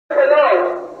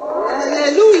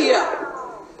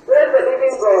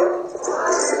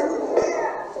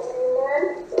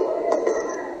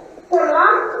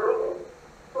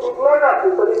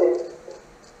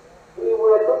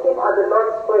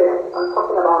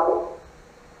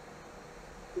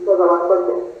our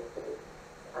subject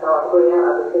and our prayer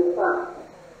at the same time.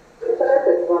 So let's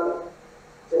examine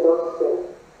the Lord's Prayer.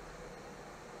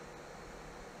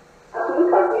 As we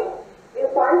look at it,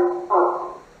 inside,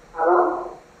 out, around,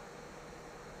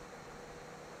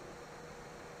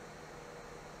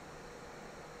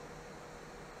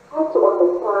 how to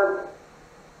understand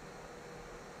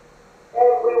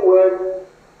every word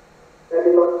that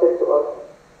the Lord said to us,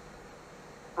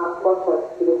 as much as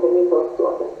He will permit us to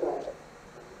understand.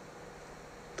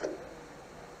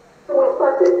 So we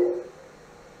started.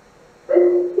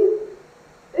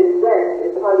 This verse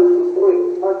is how you should read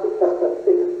Matthew chapter 6,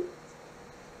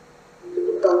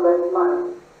 from verse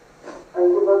 9. And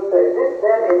Jesus said, this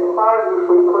then is how you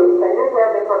should pray. Can you hear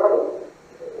me properly?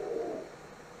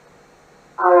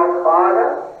 Our Father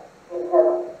in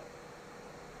heaven.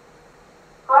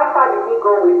 How far did we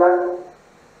go with that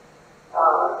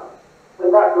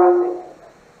last week?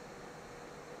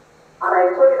 And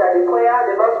I told you that the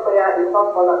Lord's Prayer is not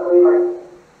more than 3 lines.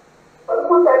 But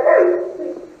people said, hey,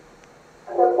 see. I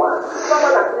said, what?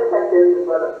 Someone actually said this,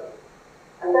 brother.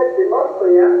 I said, the Lord's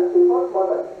Prayer is not more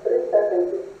than 3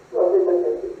 sentences, 2 or 3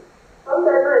 sentences. Some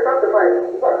said, no, it's not the right.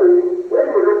 It's not really. When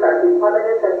you look at it, how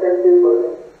many sentences were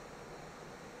there?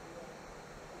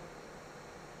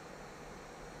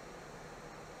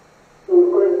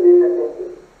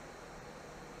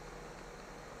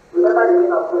 Remember the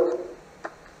meaning of prayer.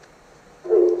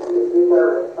 Praise is the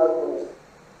greater argument.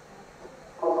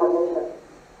 Confirmation.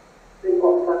 Three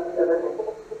constant everything.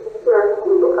 So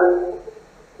we look at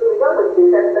so we got with the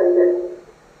first sentence.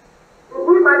 Did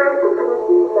we manage to finish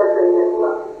the first sentence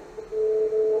now?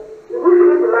 Did we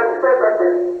finish the first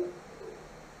sentence?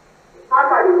 How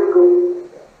far did we go?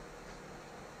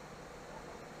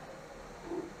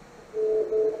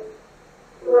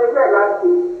 We were here last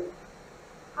week.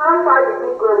 How far did we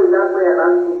go with that prayer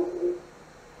last week?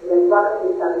 In examining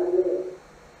it and explaining it.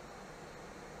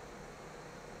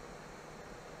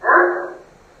 Huh?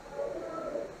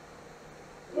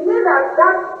 You mean that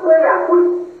prayer put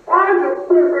all the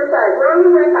things inside, we only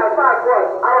went as far as what?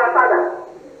 Our Father.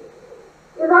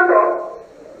 Is that all?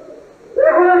 The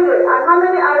whole day. And how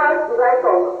many hours did I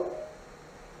talk?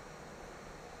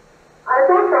 I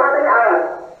talked for how many hours?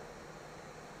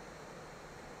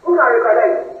 Who can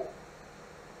recollect?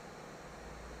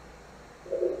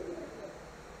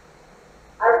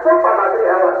 I spoke for about 3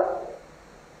 hours.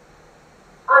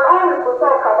 And all we could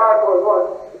talk about was what?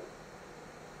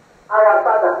 Our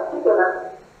Father. Chicken.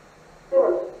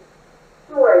 Finish.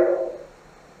 2 words.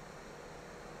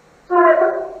 So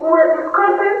we were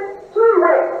discussing 2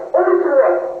 words. Only 2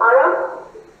 words. Our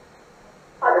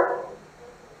Father.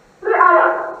 3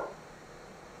 hours.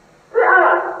 3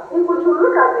 hours. If we should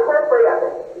look at the whole prayer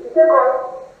then, it should take us.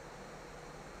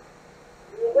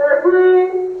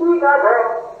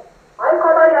 I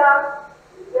cover ya,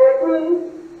 we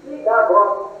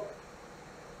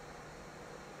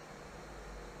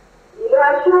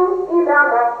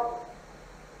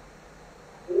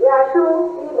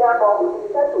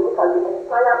should try to look at the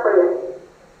entire prayer.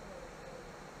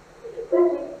 We should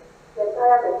take it the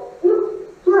entire prayer. If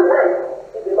 2 words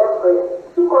in the Lord's Prayer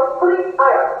took us 3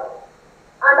 hours,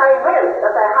 and I heard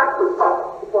that I had to stop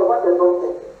because what the Lord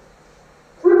said.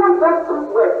 Even just 2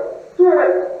 words, 2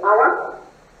 words, hour.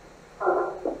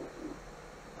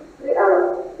 3 hours.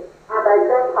 And I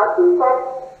just had to stop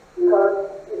because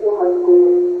people had to go.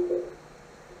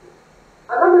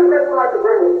 Another person had to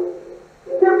go.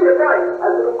 It came to a point I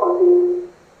couldn't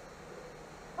continue.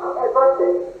 I'm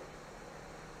exhausted.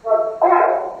 But awe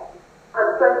and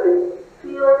trembling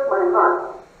filled my heart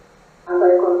as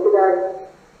I considered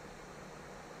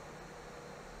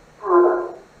Father,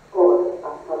 God,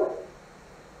 and Father.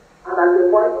 And at the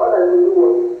point, all I could do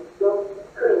was just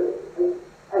scream.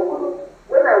 I couldn't.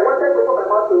 When I wanted to open my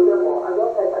mouth to say more, I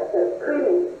just heard myself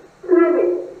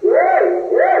screaming, yes,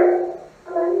 yes!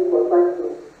 And I knew it was trying to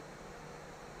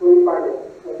glorify it.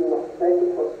 And he was trying to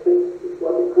frustrate it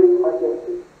was a great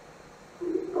majesty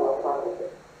to our Father.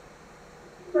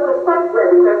 So we stopped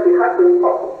there because we had to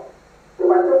stop. We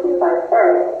were taken by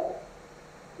air,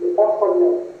 the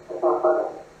awesomeness of our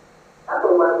Father. That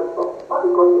was why we stopped, not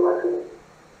because we were finished.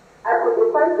 I could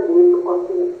decide to be able to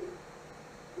continue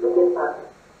looking at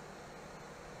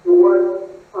the word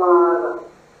Father.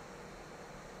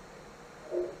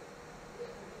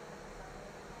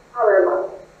 However,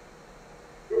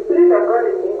 the Spirit of God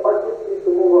in me urges me to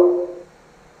move on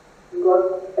because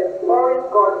exploring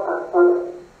God and Father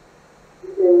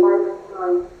is a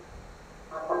lifetime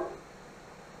matter.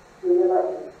 You never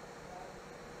end.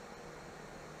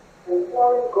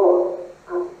 Exploring God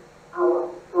as our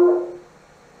Father.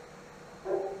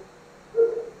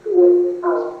 Look towards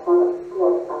our Father,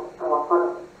 God as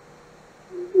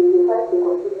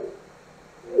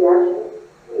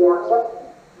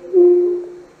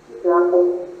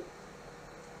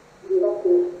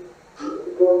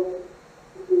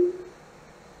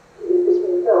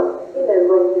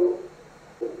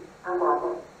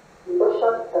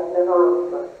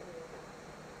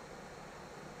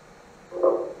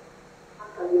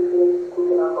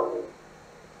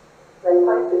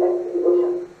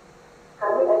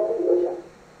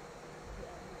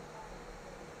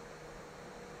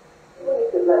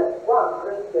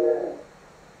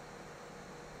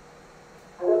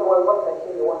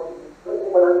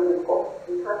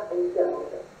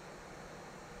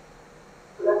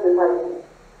society,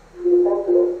 we want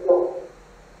to explore.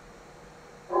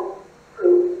 Let's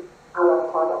pray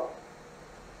our Father.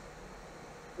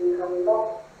 We cannot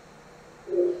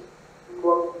finish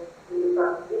because it is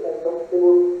an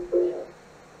inexhaustible ocean.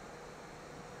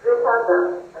 Greater than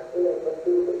an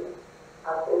inexhaustible ocean.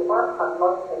 As a man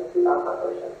cannot empty out an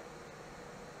ocean.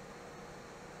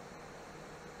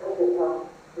 That is how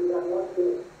we cannot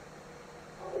finish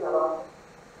talking about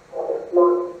or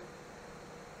exploring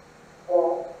or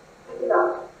picking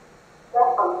out more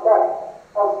and more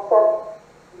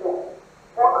awesomeness,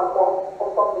 more and more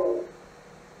awesomeness,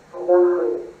 and then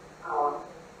pray our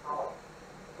Father.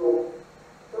 So,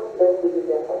 just let's leave it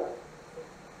there for now.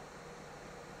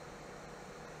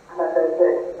 And as I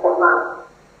said, for now,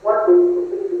 one day we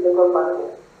finish the second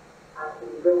basket and we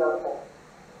will bring out more.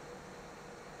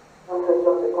 One question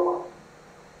will come out.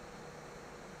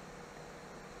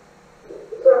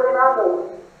 So we now move.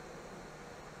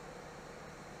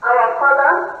 Our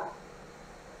Father,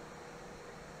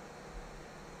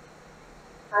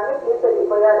 can you please say the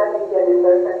prayer? Let me hear the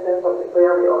first sentence of the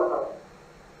prayer we all know.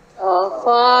 Our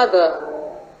Father,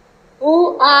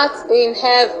 who art in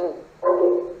heaven.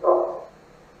 Okay, stop.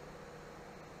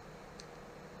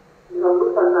 You have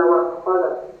looked at our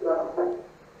Father, you are fine.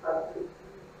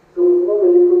 So we move a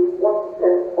little one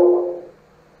step forward.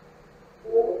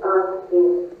 Who art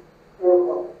in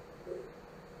heaven.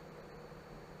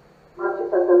 Matthew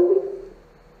chapter 6,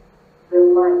 verse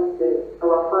 9 says,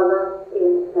 Our Father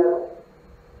in heaven.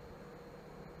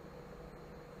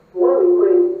 When we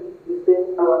pray, we say,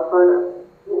 Our Father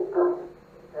who art in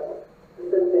heaven. The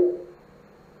same thing.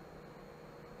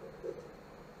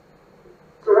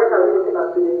 So what are we looking at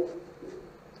today?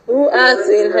 Who art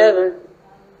in heaven.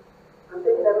 I'm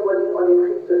taking everybody on a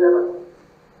trip to heaven.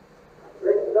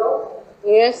 Ready to go?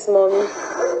 Yes, Mommy. Ready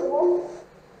to go?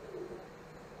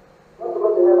 Want to go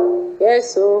to heaven?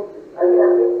 Yes, so. Are you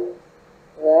happy?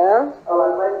 Well. I'll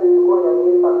advise you to go and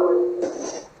give back.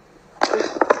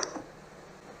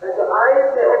 Let your eyes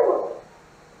be open.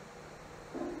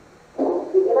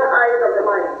 The inner eyes of the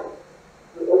mind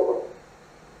be open.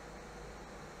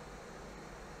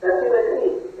 That you may see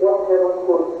what heaven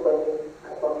holds for you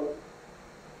and for me.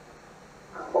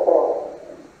 And for all.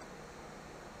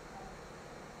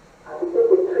 And we take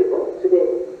a trip today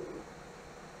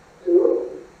to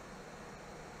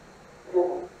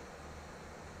heaven.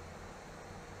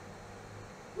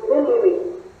 Within limits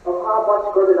of how much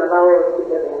God will allow us to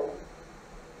get there,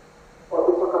 or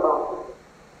to talk about,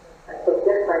 I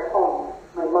subject my tongue,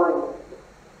 my mind,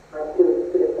 my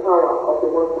spirit to the power of the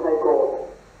Most High God,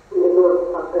 who alone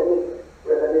can permit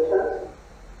revelations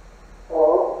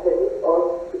or permit us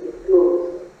to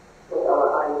disclose what our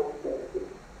eyes can see.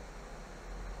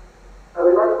 I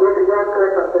will not go beyond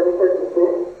correct and permitted to say,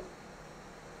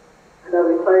 and I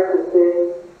will try to say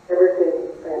everything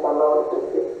I am allowed to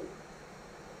say.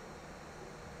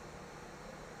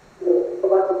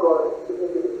 Over to God, to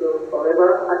Him be the glory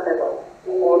forever and ever.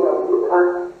 All that we look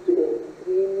at today.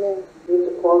 Amen. We need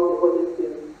to call the Holy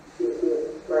Spirit to here,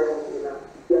 right into now.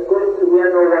 We are going to where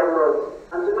no one knows.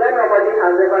 And to where nobody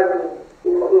has ever been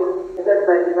before, except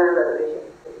by divine revelation,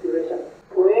 inspiration.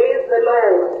 Praise the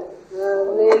Lord.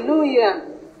 Hallelujah.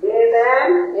 Amen.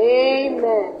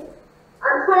 Amen.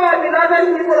 And so, beloved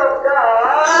people of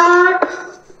God,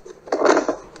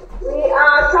 we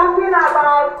are talking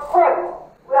about hope.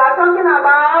 We are talking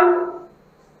about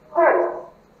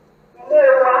hope. We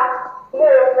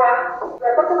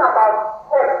are talking about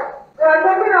hope. We are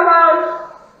talking about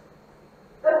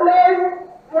the place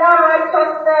where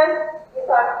righteousness is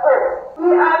at hope. We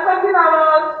are talking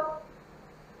about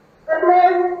the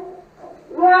place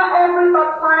where every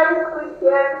baptized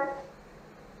Christian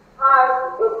has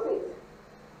a seat.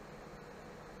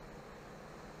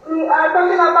 We are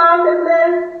talking about the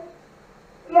place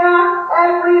where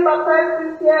every baptized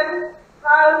Christian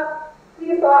has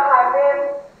his or her name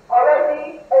already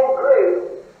engraved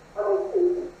on his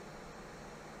seat.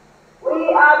 We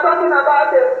are talking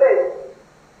about a place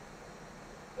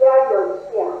where your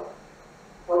chair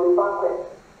for the banquet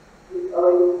is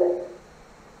already set.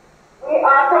 We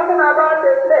are talking about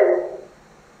a place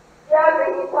where the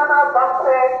eternal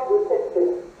banquet will take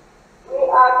place. We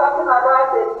are talking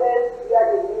about a place where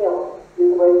the meal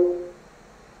is ready.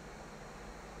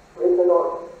 Praise the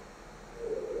Lord.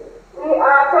 We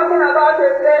are talking about a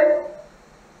place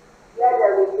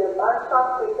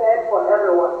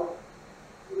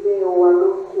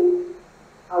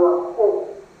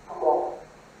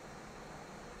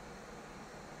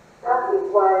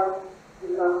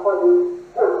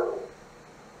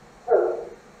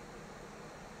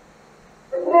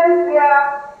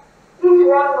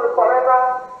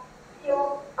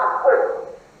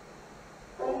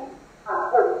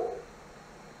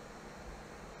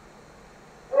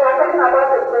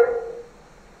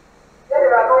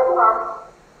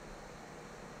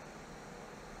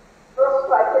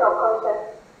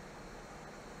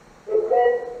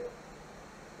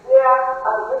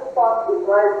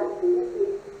rising. Did you see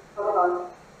it coming on?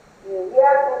 Yes.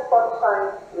 Here this sunshine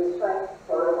will shine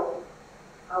forever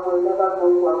and will never go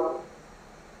down.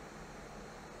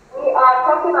 We are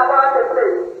talking about a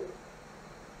place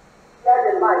where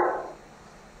the light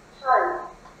shines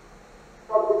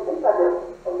from the citadel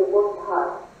of the Most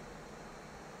High.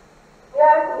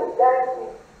 Where His identity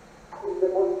is the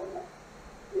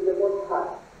Most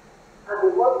High, and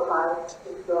the Most High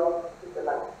Himself is the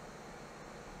light.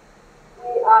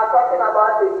 We are talking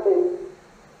about a place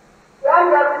where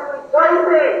there is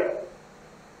rejoicing.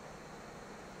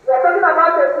 We are talking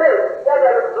about a place where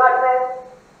there is gladness.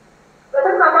 We are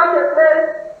talking about a place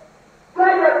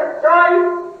where there is joy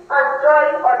and joy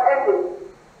unending.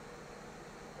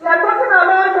 We are talking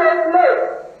about a place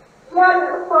where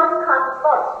the sun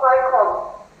cannot strike us,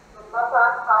 no matter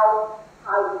how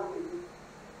high it is.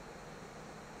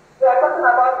 We are talking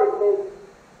about a place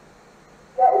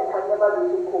where it can never be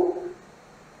too cold.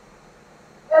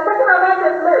 We are talking about a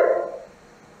place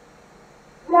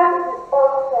where it is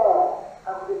all fair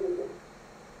and visible.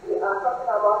 We are talking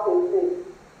about a place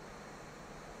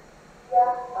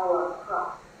where our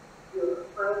heart will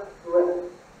find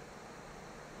rest.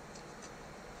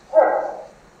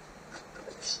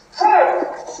 Hey!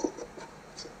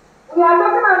 We are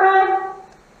talking about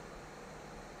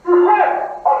the head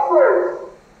of souls.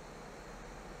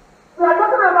 We are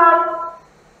talking about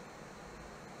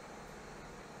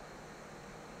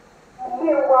the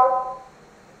real one,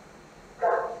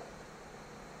 God.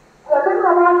 We are talking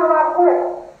about our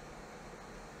hope,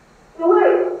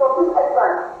 away from this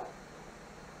exile,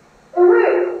 away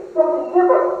from the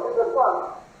labor in the sun.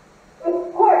 It's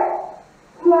hope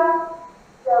where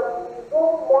there will be no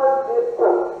more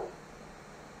labor.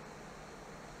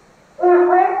 A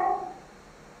hope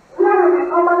where we will be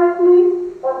permanently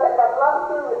on the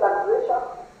everlasting relaxation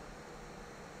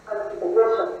and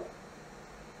integration.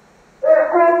 A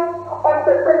hope of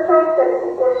perpetual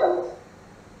felicitations.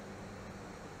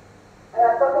 I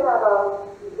am talking about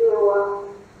the Dewa,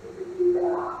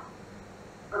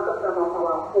 I'm talking about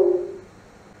our hope.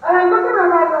 I am talking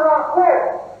about our hope.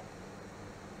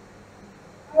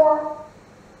 Yeah.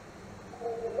 We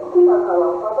will be looking at our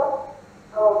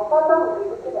Father will be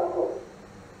looking at us.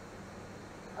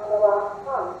 And our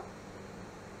heart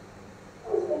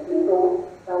will simply know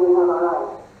that we have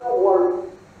arrived. No worry,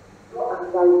 no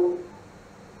anxiety,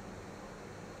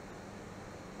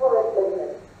 no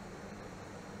restlessness.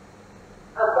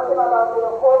 I'm talking about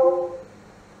your hope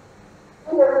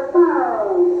in the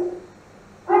response.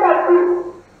 Look at this.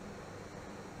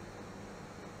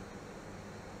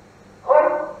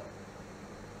 Hope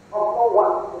of no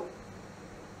one.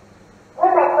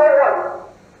 Hope of no one.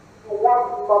 You want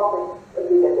nothing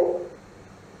every day.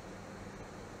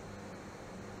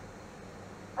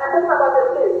 I'm talking about the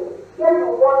place where you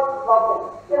want nothing.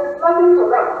 There's nothing to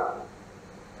run.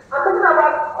 I'm talking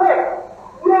about hope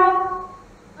where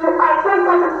you are so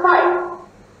satisfied.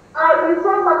 I've been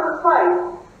so satisfied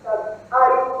that I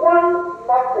want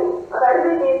nothing, and I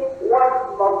really need want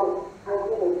nothing. I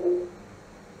need it.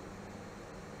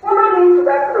 Follow me to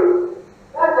that place,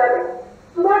 that journey,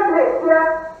 to that place where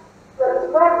there is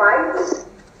no night,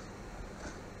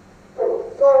 there is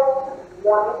no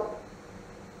morning,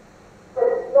 there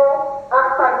is no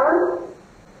afternoon.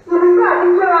 You will say, I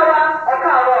think you are a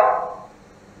car.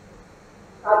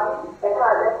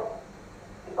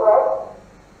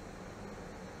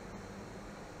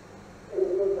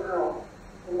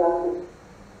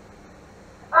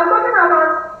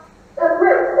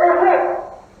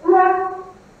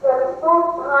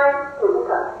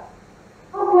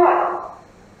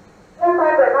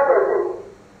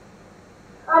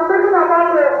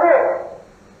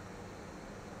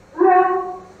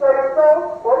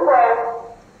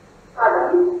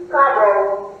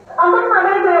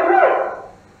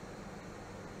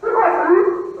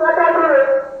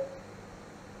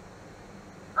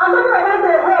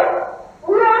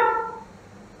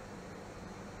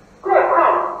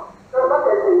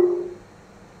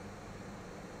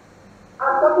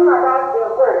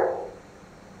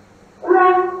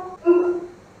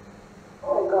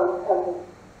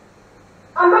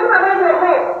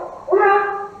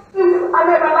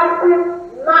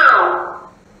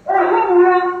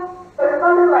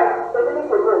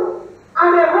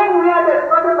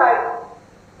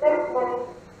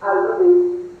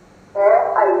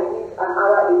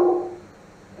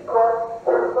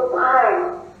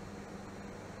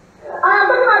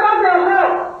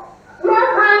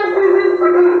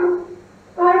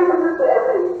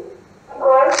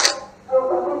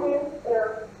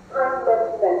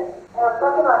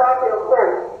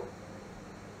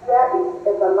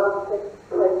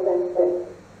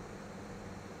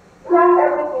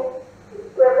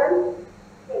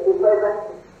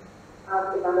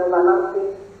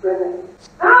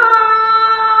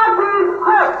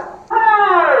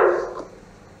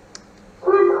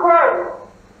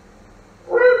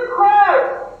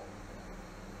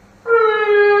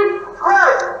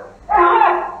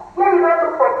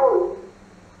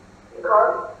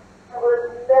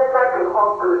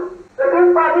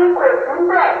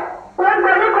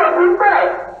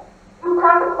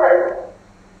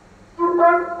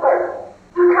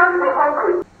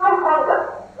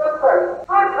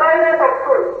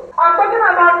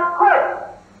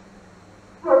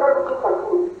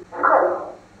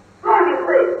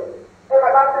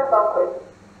 banquet,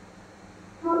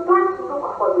 you don't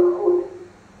look for the food.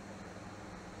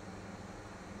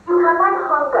 You cannot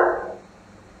hunger.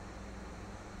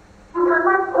 You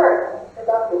cannot thirst in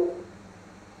that place.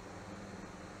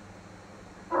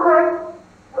 Because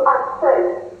you are fed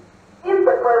in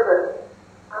the presence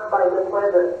and by the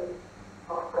presence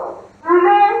of God. You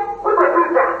know, put a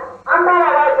picture. And by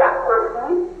Elijah,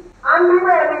 and be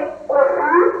ready, no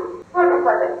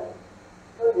difference.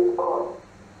 No discord.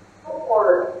 No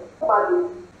quarrel. No malice.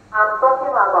 I'm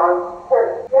talking about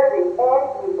hope. Where the air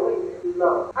you breathe is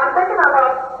love. I'm talking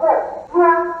about hope.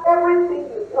 Where everything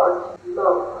you touch is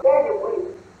love. Where you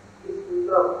breathe is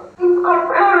love. In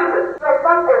comparison, does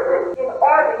not exist in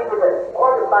all the universe,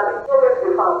 all the planets, nowhere to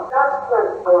be found. That's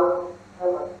hope, our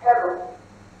heaven. Heaven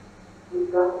is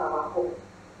just our hope.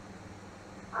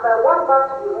 And I want that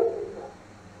to be registered.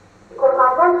 Because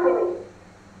I'm not finished.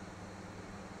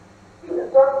 This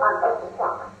is just an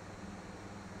extract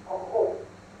of hope.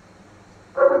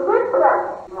 But the great plan,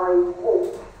 my home.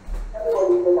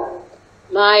 Everybody say that.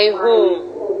 My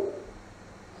home.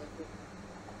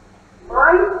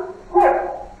 My home.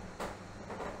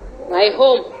 My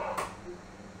home.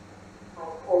 My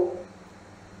home.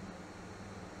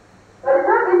 But the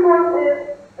third difference is,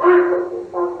 pastor is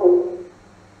my home.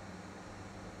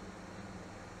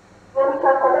 When we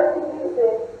can collectively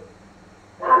say,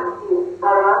 that is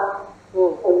our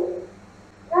home.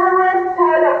 Every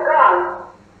child of God,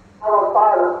 our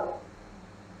Father,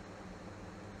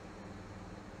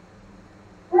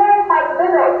 who has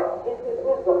made us in His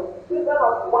wisdom, children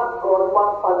of one God,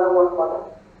 one Father, one Mother.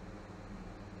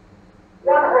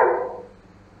 One home.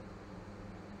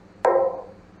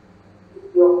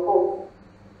 Is your home.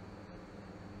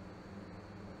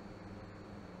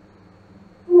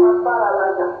 You are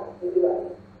Elijah in the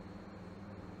life.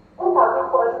 What have you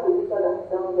called to each other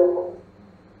down there for?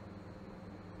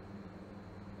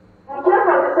 You came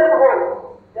from the same home,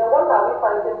 then what are we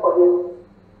fighting for you?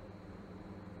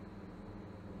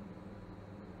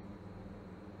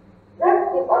 Let's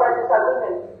keep our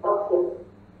disagreement up here.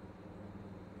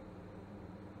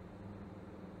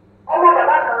 Ọmọ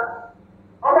bàbá kan,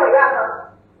 ọmọ ìyá kan,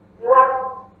 ni wá.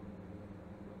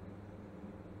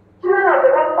 Children of the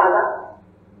one father,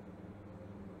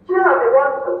 children of the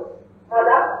one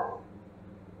mother,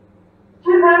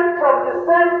 children from the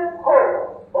same home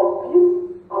of peace,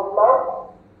 of love,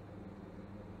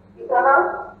 eternal,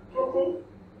 beauty,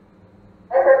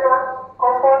 etc.,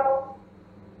 comfort.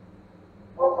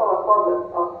 What's our problem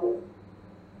up here?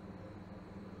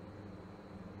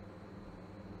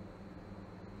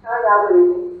 How are we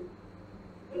living?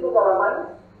 We lose our minds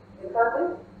in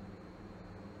transit.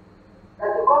 That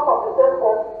you come from the same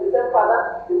home, the same father,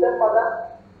 the same mother,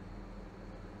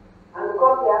 and you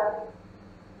come here,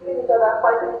 killing each other,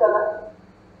 fighting each other.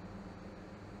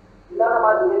 You learn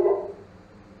about behavior.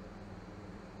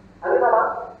 Are you normal?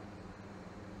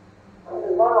 And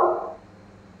it's normal.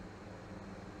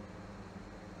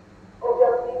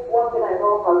 Obviously, one thing I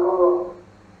know has gone wrong.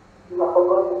 You have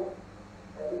forgotten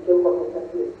that you came from the same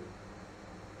place.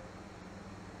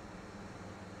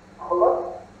 I forgot.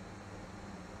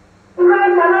 Because I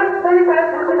cannot many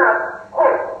times looking at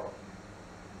hope.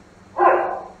 Hope.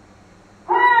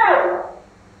 Hope!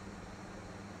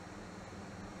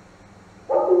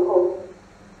 What is hope?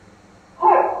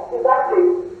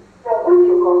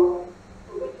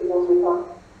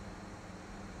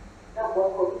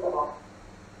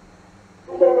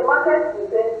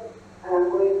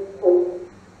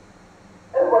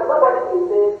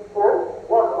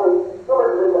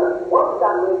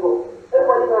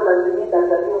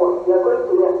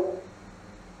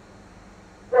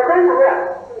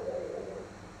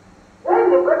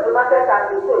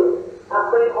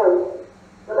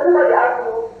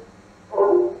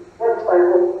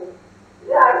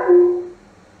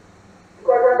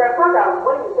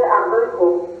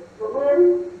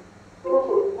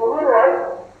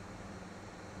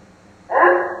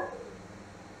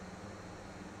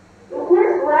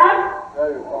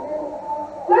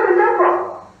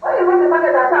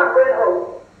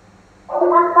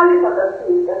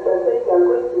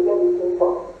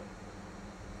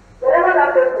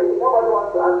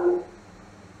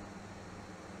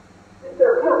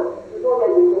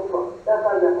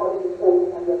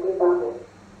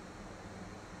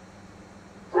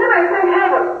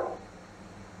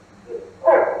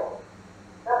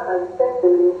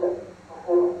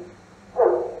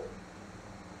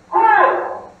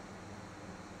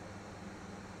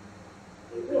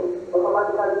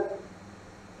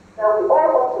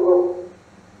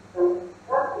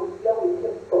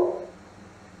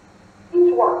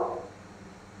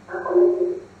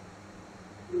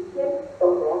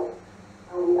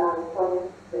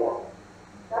 coming there.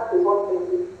 That is what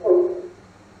makes it safe.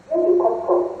 Where you come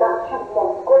from, that you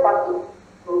must go back to.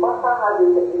 No matter how you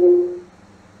terminate,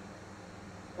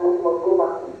 that you must go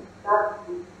back to. That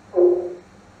is safe.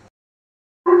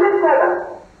 You can tell that,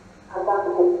 and that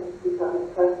home is an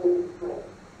interesting place.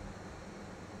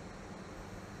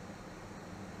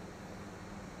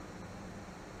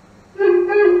 It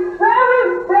is very,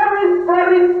 very,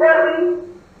 very, very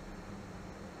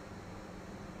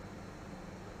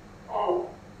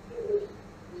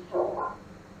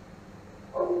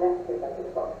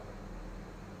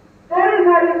very,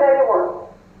 very, very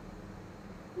well.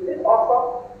 Is it awesome?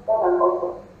 More than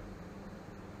awesome.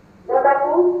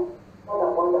 Wonderful? More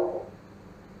than wonderful.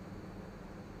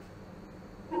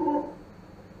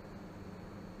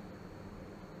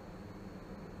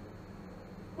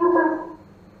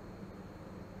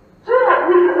 Too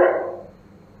magnificent,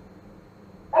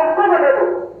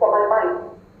 unfathomable for my mind,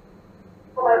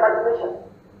 for my imagination.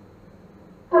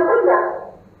 To think that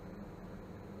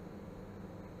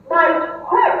my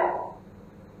head,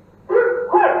 this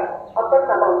head I'm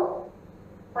talking about,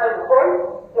 my head,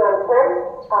 your head,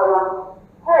 our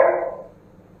head,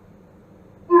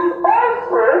 is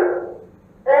also,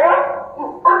 or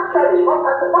is actually, not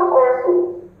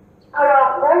also, our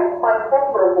head, my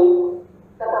head, your head,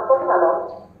 that I'm talking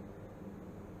about,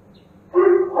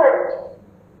 this head,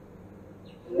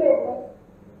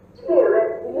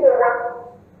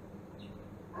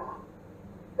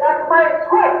 that my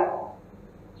head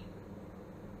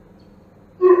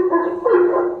is the seat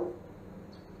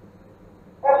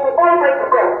of the Almighty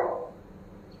God.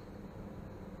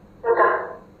 Okay.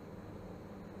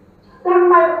 That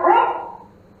my head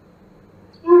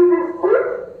is the seat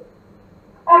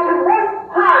of the Most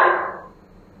High.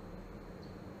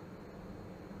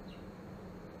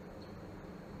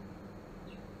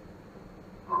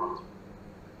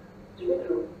 Is it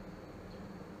true?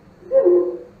 Is it real?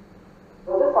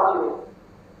 Does it sound real?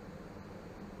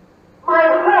 My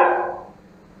head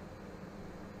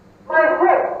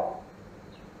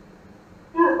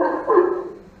is the seat,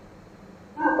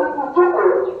 is the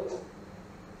integrity,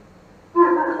 is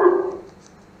the seat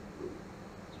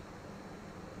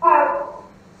of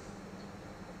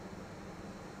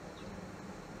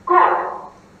God.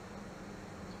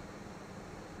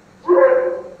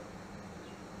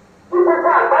 People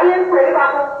die by any prayer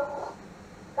battle.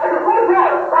 That the whole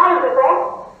world bows before,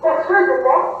 prostrate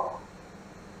before.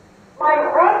 My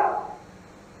head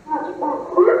is the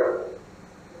seat.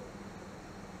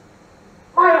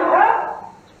 My head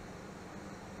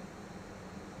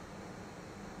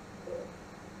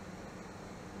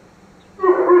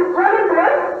is the dwelling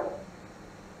place.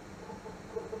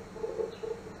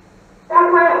 That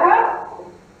my head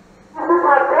is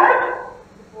my bed.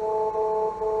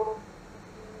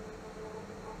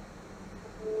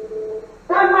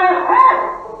 That my head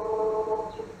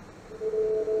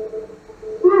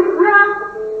is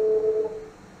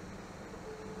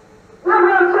where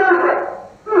my children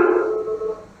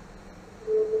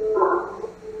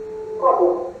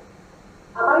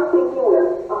am I thinking well?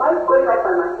 Am I going right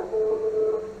by my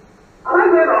Am I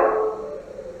going right?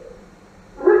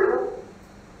 Is it true?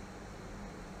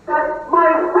 That my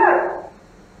head,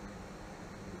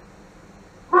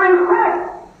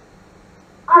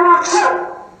 our head,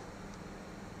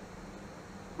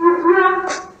 is where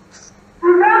the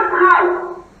Most High,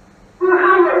 the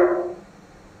highest,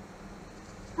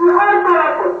 the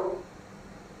all-powerful,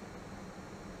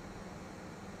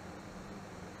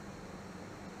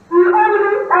 the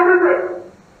only everything.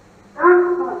 That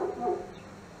is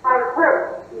my head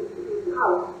is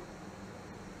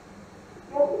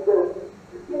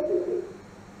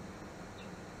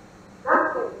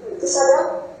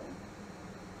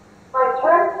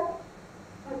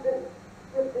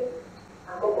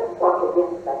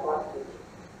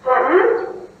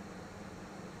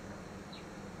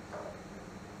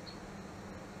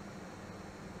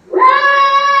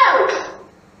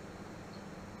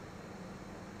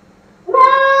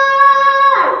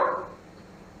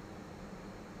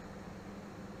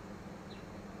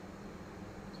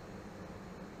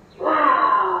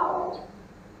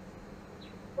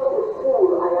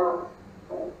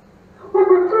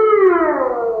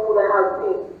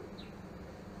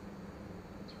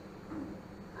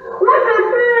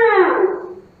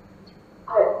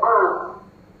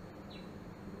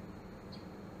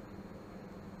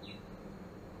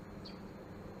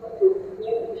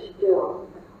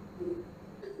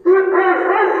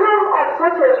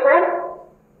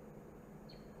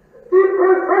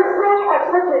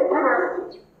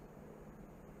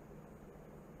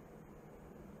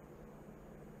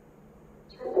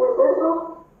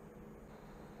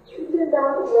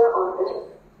here on earth.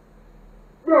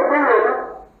 No, no,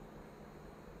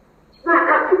 no,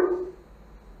 captain.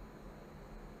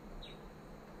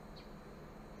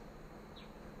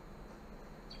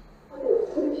 What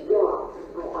a foolish girl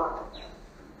I am.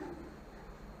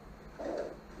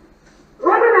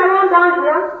 Running around down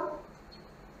here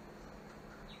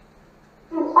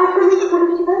in absolute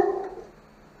foolishness.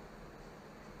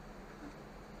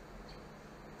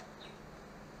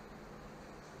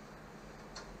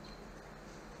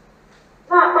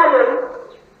 Not following.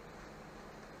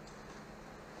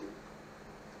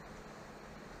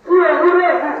 You are really a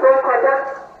good brother.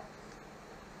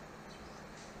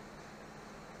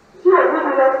 You are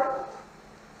really a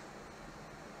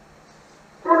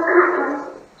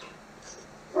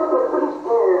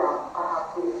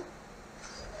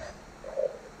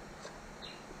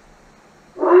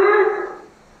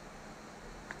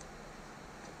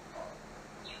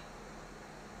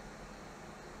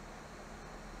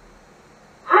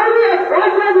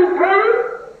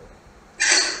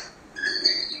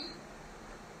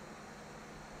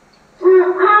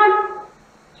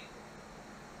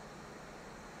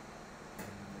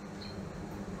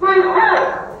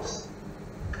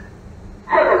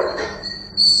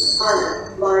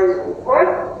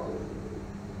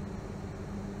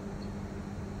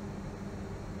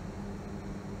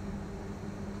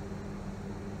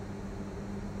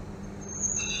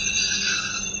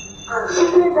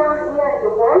sitting down here in the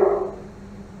world,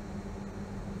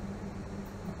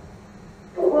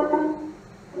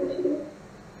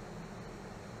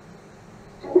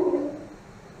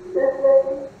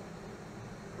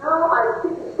 now I see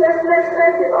the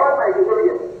senselessness in all my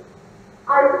behavior.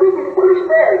 I see the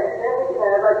foolishness in everything I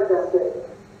ever did and said.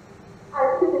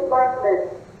 I see the blindness.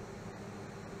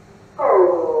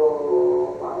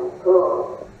 Oh my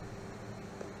God.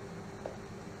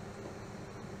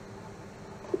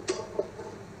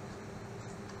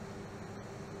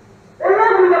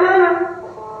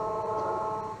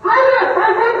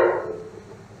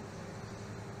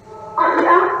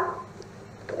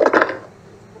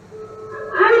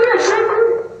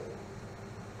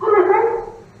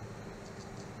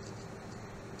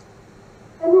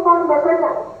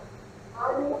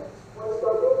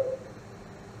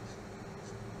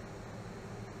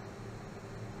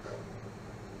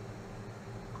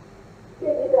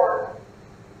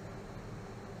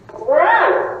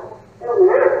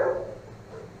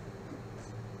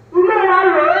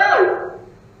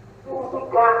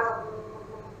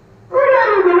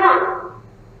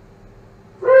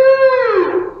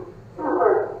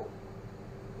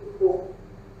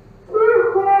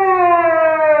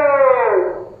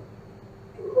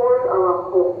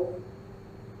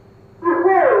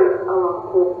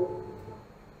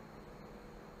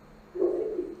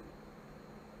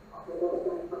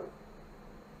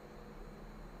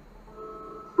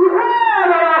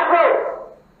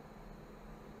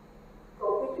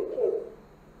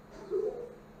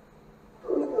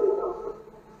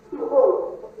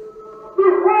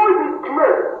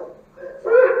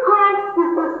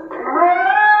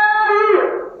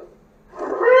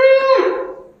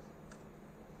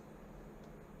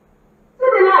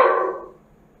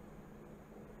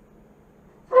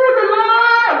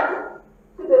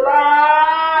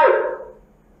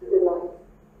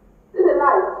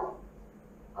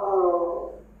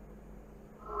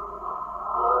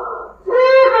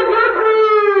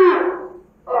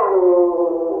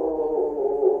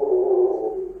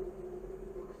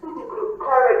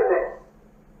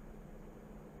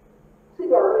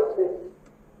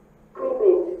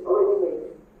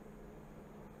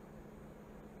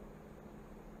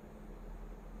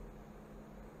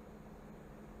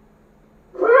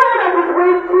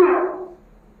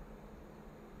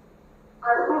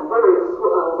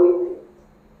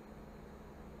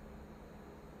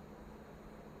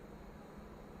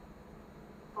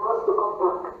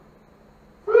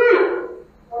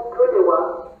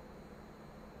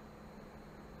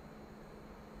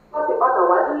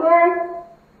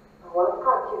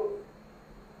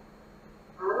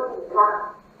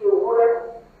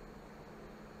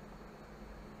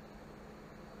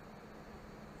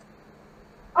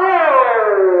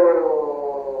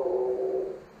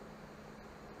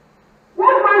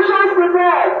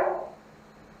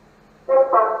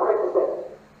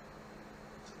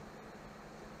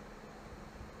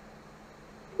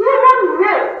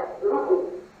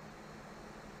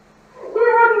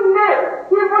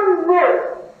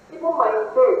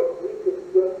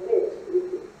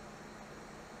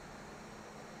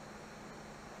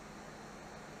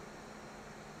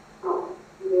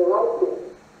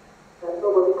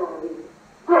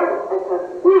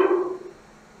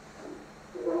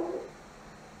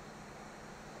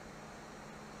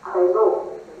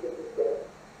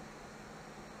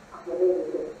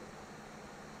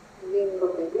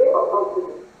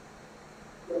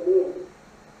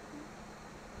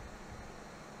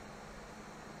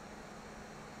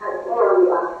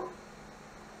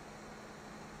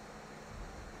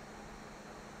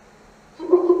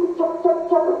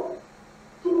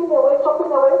 chipping away,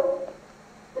 chopping away,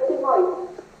 making noise.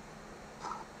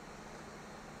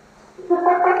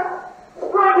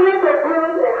 Struggling to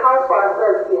build a house for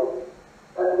ourselves here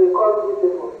that we call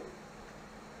beautiful.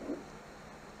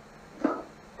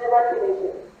 Never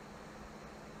finishing.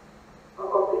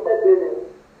 Uncompleted buildings.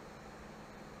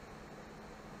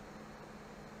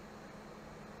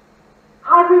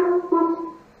 Having put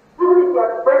even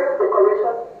their best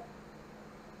decoration,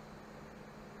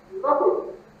 nothing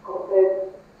compared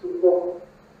to them.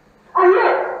 And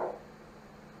yet,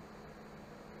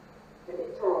 every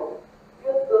time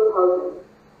build those houses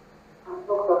and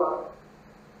talk about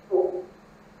hope.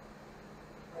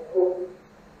 I hope.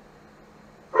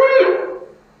 See!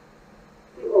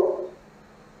 See hope.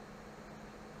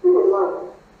 See the light.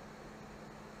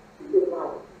 See the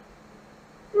light.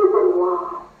 See the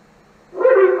wow. See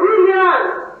the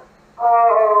brilliance.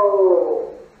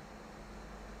 Oh.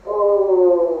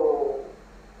 Oh.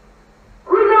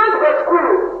 Brilliant but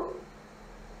cool.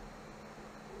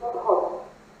 Not hot.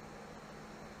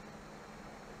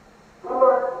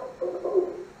 Brilliant but cool.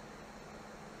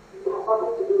 It has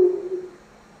nothing to do with you.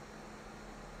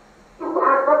 It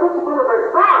has nothing to do with the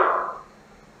sun.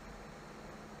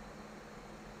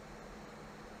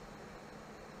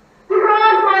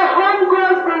 Because my home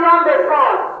goes beyond the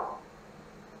sun.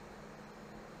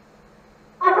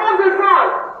 Above the sun.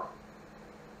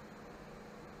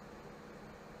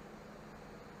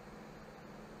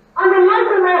 And the light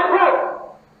in my head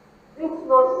needs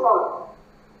no sun.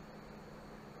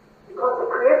 Because the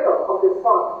creator of the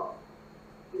sun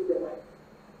is the light.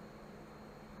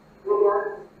 Brilliant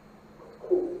and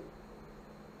cool.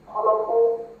 Colorful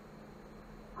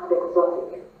and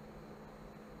exotic.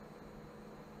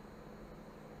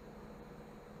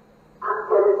 And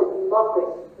there is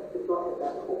nothing that is not in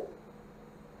that home.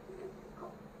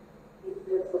 It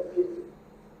makes of beauty,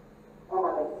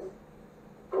 ornaments,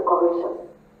 decoration,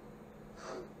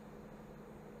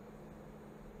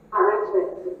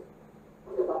 arrangement.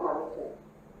 What about arrangement?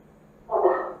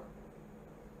 Order.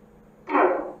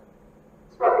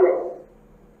 Spotless,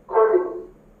 golden,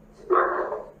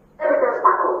 sparkle. Everything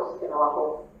sparkles in our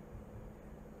home.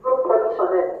 Good polish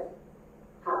on it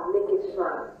can make it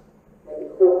shine like the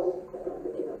homes that I'm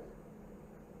looking at.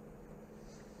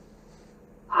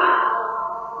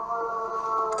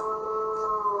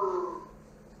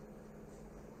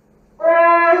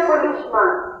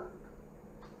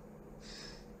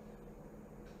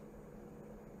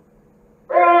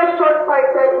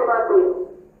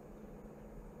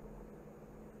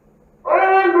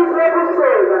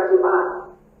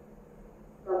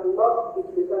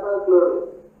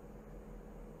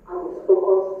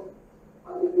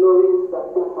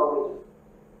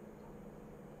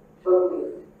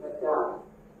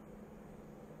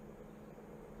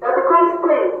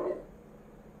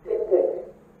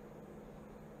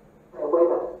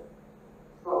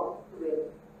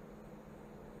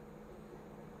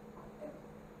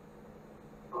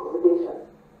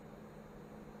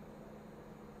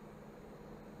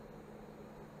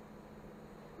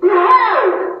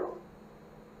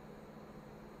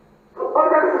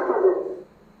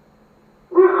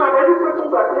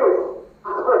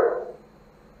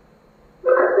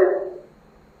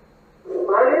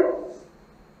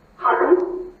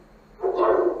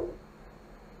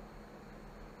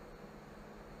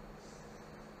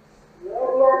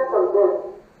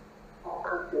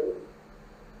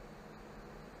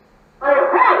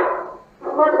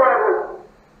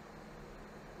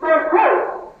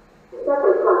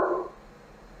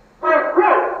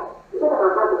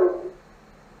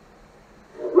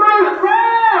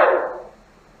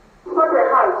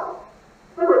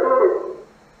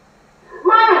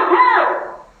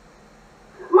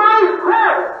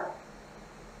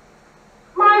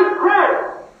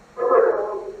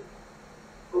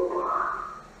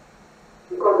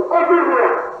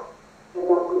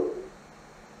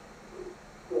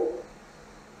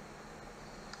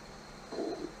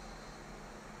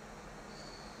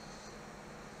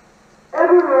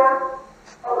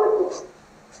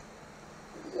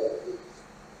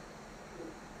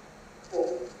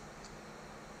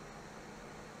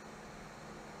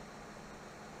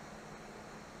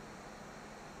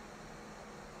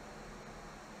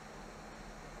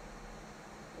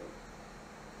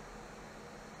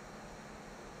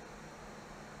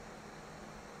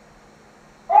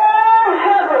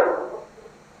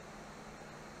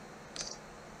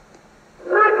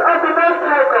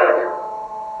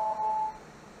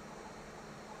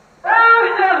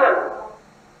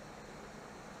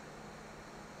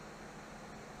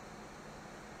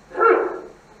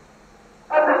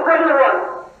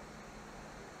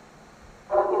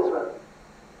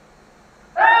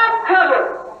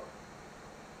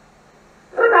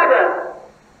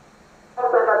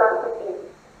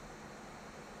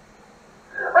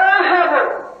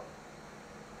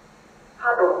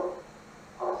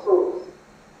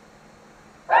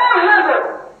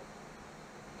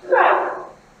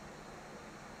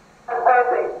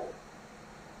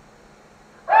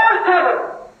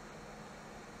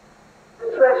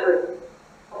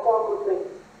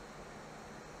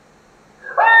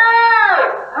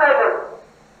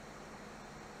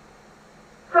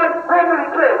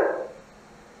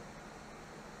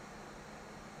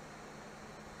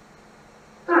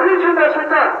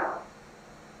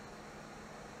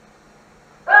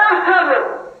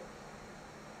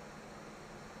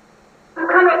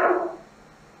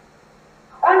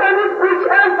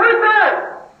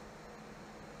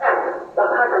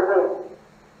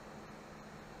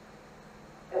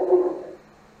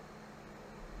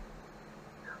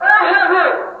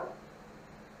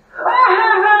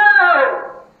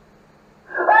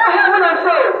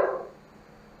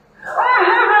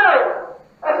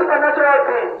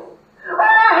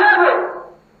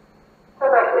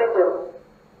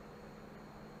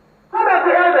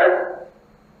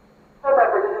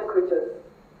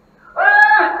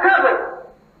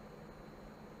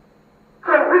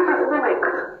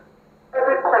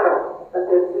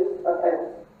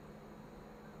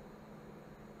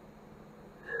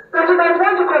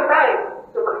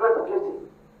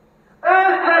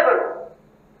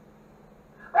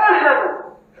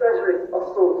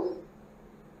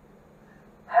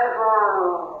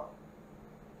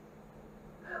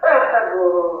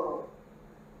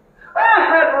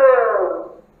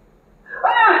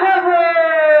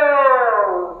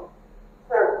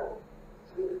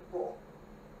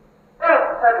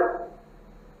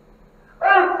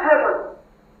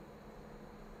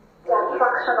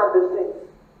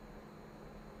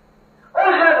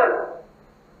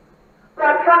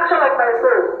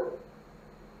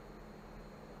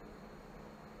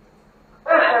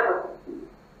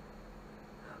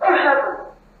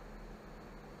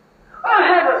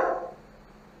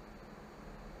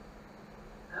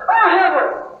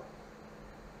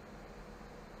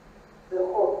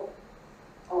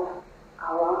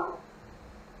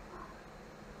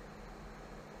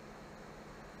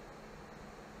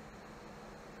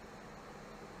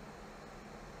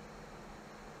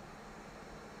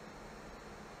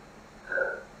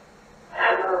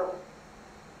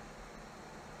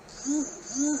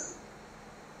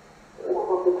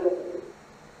 Form of the Trinity.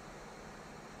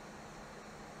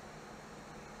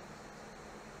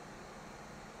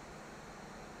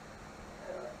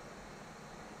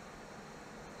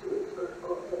 To its first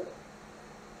concept.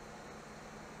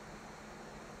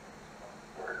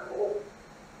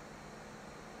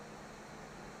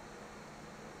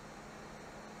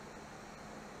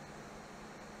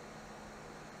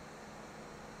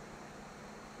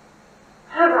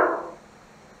 Heaven.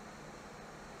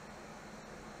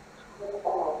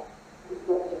 All is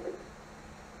magic.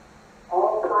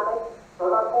 All planets,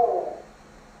 sun and moon.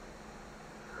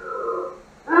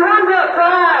 Remember,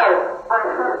 five! I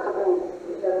have to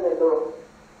be eternally alone.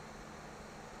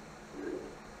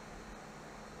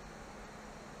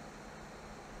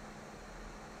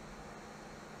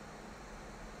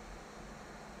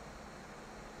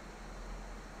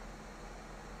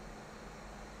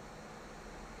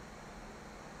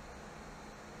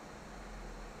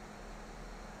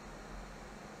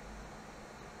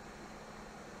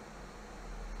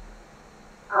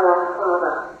 Our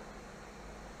Father,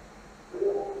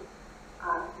 who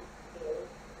art in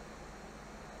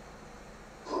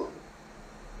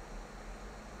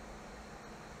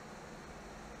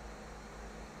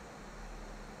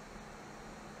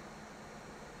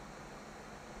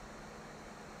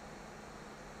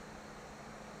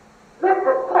let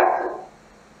the text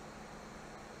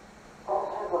of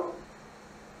heaven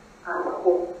and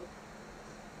home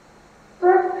so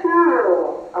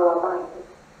fill our minds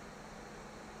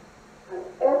and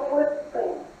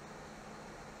everything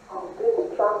on this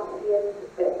transient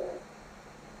earth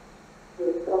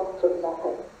will come to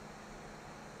nothing.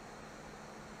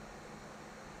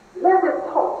 Let the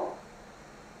thought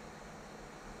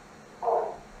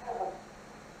of heaven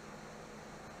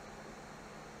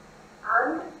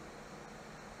and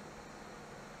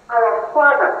our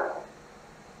Father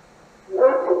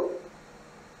waiting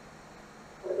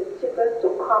for the children to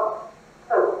come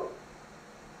home.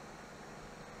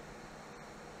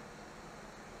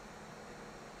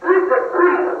 With the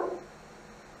prayer,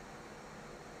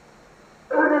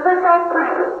 a universal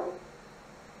prayer,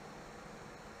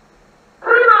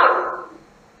 bring us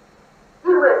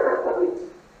irresistibly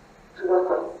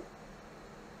towards us,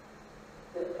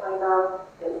 the final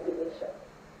destination.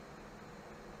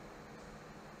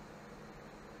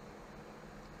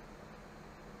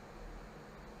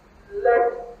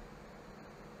 Let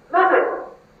nothing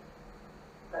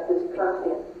that is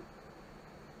transient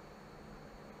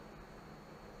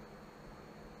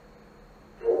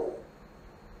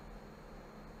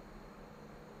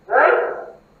right?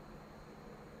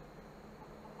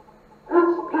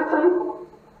 Which beauty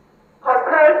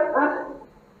compared with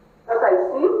what I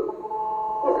see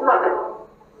is nothing.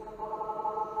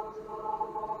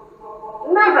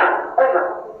 Never ever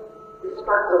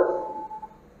distract us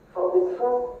from the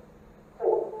true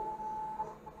hope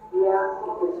where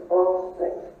it is all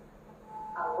set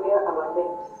and where our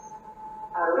names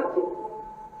are written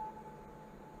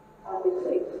on the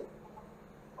seat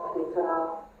of the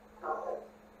eternal mountain.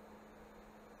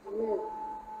 Amen.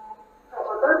 And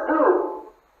what that do?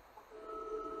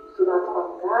 So that on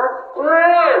that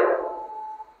day,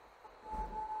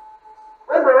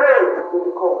 when the rain will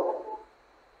be called,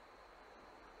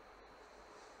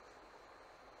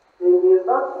 they will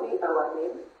not see our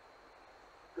names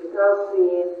without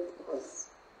seeing Yes.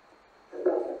 the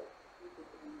person.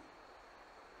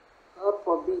 God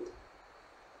forbid.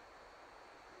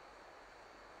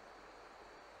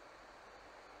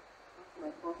 My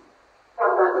phone. On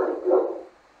that day,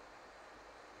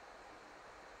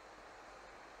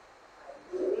 I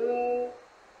see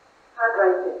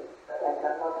handwriting that I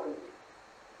cannot read.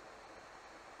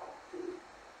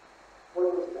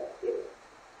 What is that? It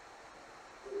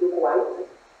look white.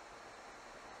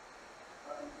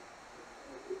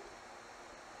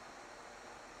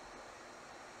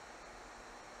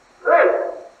 Great!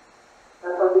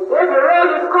 And on the day the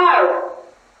roll is called,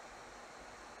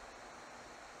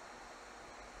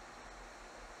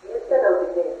 instead of the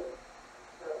name,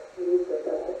 he is the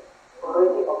person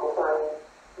already occupying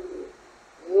the place.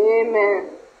 Amen.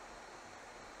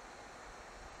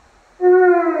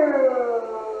 Amen.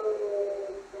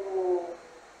 Oh,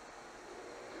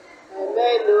 I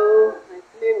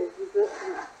play with Jesus.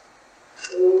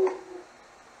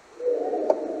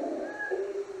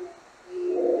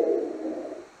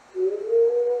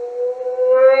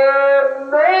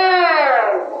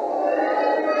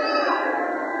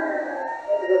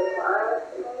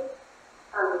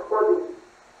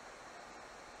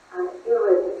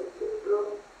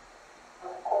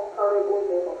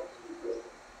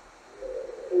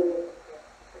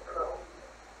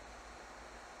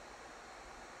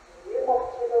 Name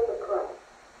of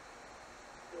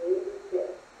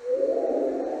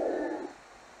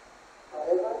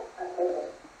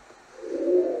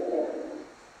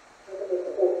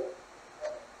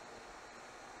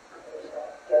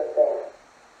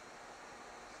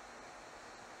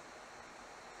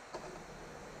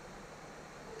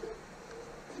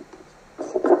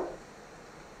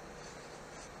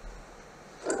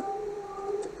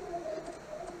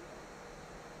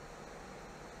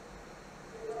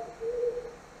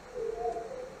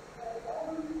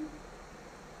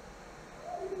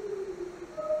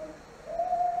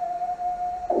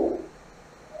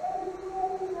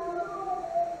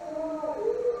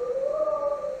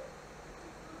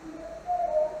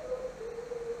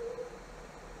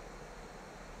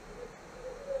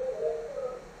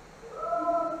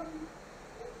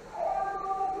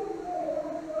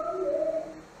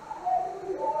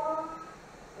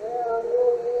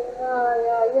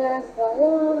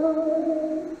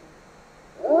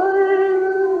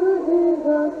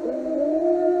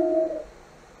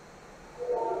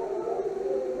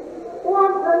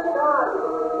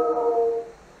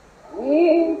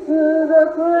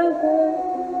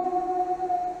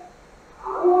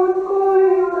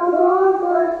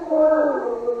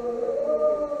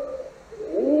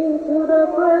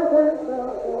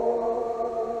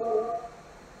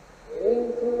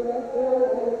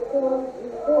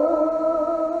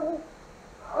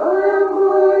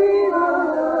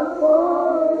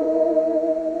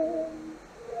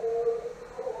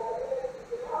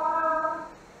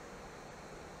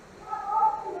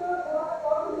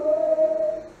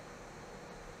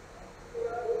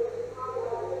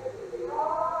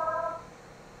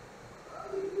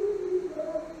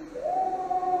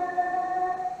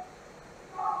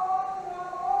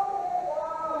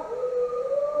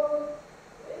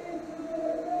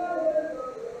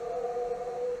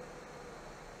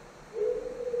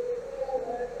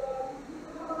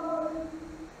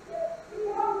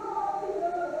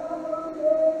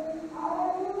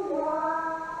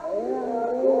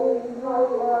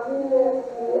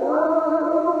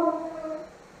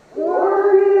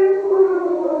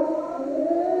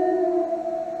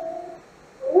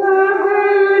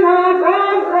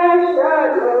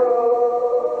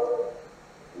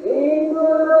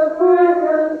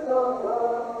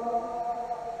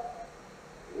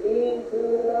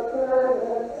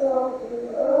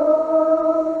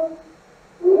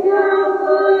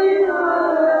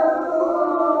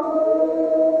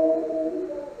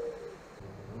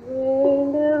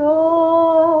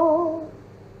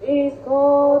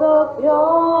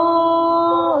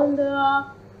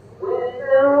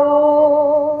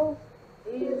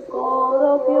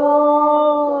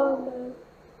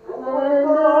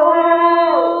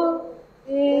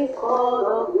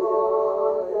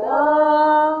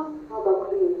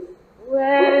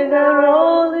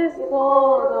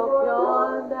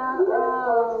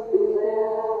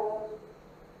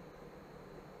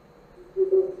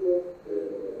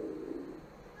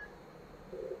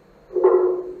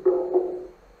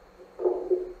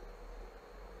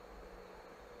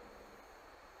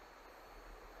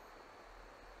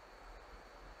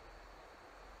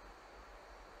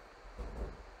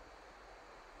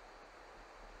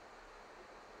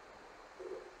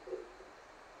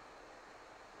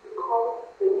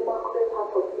Immaculate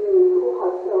Heart of Mary, who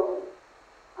herself,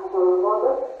 as our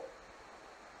mother,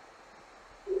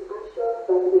 is anxious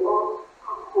that we all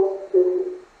have host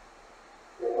safely.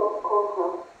 Let us call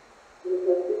her to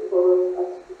intercede for us as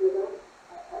children,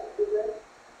 as children,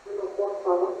 and of one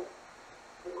Father,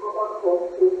 the common home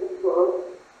waiting for us,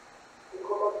 the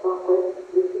common banquet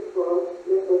waiting for us.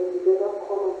 Let us together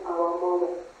call on our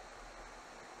mother.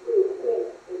 Please pray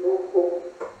in that home.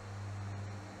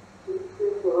 Please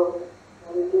pray for us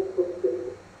and we get so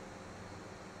safely.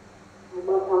 No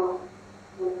matter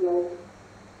what life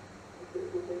is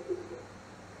presented to us.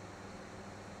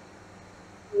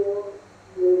 Here,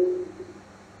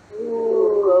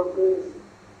 Full of grace,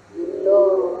 the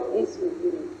Lord is with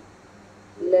you.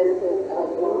 Blessed are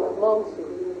you amongst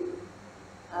women,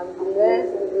 and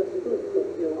blessed is the fruit of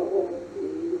your womb,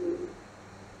 Jesus.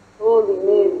 Holy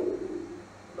Mary,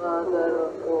 Mother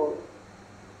of God,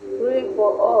 pray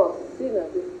for us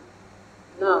sinners,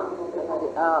 now and at the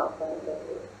hour of our death.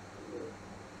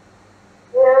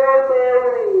 Hail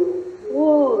Mary,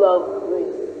 Full of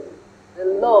grace, the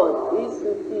Lord is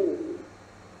with you.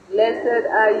 Blessed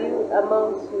are you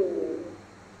amongst women,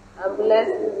 and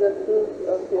blessed is the fruit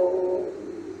of your womb.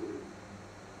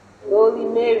 Holy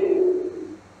Mary,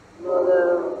 Mother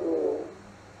of God,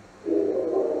 pray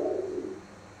for us.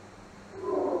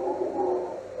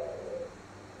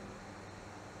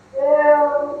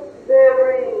 Hail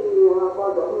Mary, our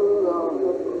Mother. Full of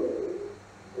grace,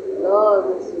 the Lord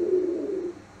is with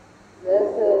you.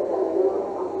 Blessed are you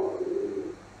amongst women,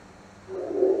 and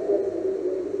blessed is the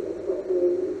fruit of your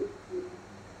womb.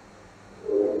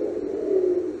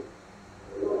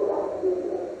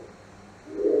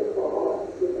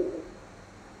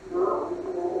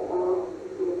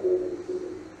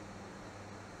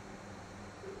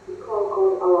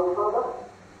 Our Father,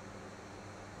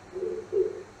 we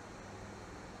speak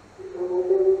in our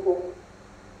very home.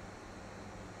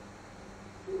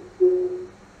 We pray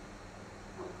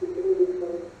as we pray this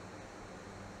way.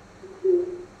 We pray,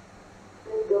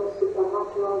 send us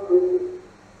supernatural grace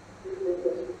if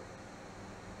necessary.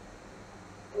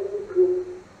 Every grace,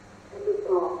 every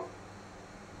power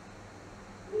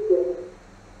needed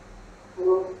for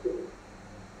us to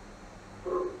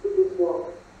do this work.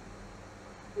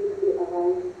 If we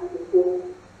arise at the home,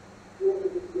 where to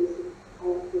be facing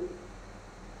our faith.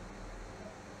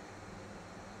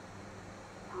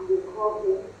 And we call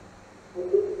him and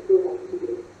this day of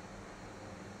today.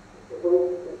 The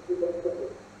word that we left for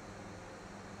us.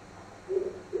 This is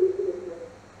the word.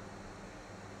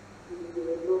 And we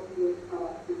will not use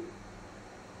our feet.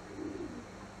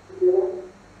 Together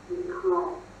we cry.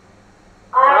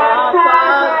 Our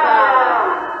Father,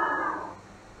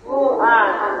 who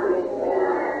art in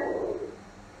heaven,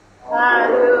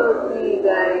 hallowed be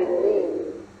thy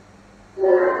name.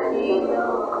 Thy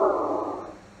kingdom come,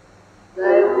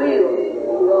 thy will be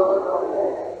done on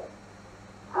earth,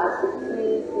 as it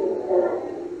is in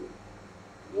heaven.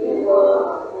 Give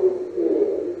us this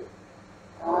day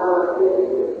our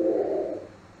daily bread,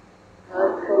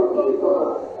 and forgive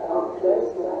us our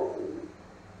trespasses,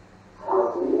 as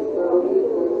we forgive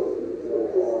those who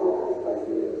trespass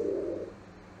against us.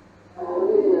 And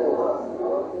lead us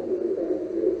not into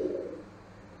temptation,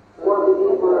 but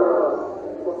deliver us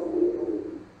from evil.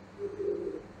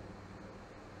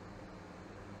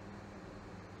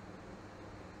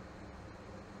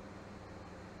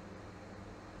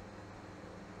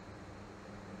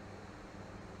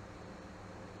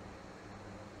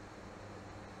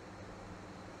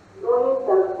 Knowing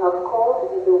that we have called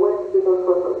in the West Middle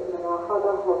Purpose and our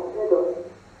Father has heard us,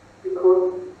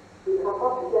 because we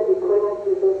cannot hear the prayer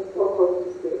Jesus taught us to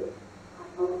say, and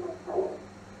not outside.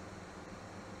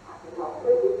 And we have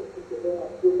prayed it in the name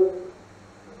of Jesus.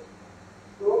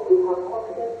 So we have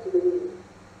confidence to believe,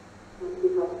 and we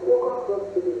have spoken to us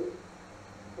today,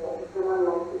 for eternal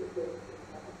life is faith in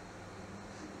heaven.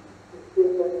 We say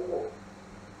therefore,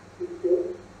 we say,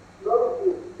 glory be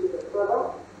to the Father,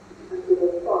 and to the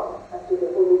Son, and to the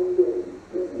Holy Spirit.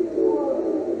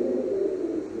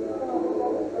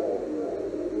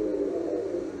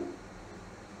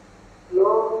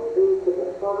 Glory be to the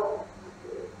Father, and to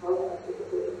the Son, and to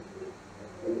the Holy Spirit.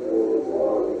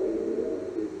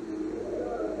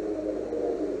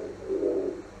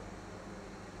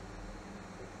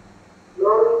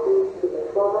 Glory be to the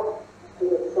Father, and to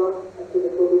the Son, and to the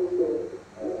Holy Spirit.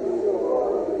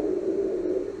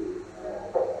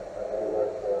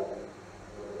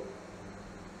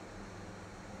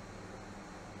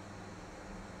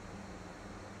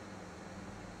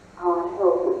 Our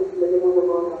help is in the name of the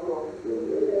Lord our God.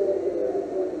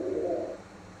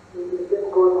 In the same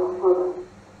God our Father,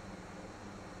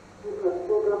 who has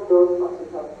programmed us as we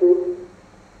have prayed,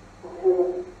 for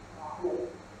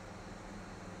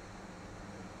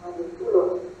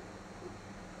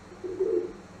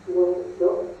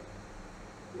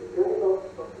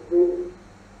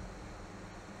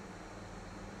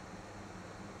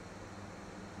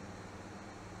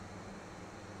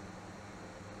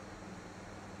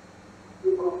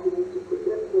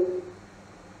Jesus.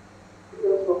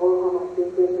 Jesus for all harm and sin,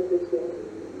 praise the Lord.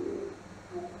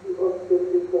 And give us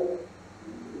safely home.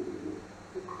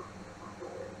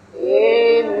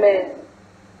 Amen.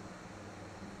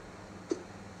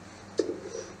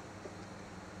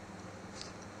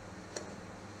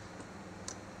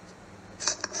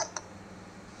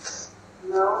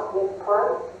 Now in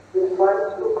Christ, with Christ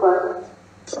through Christ,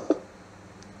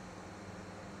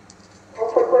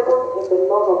 comfortable in the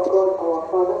love of God our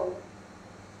Father,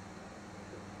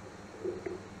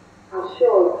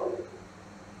 assured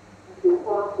that His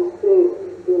heart to save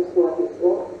those who are His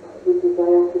own, who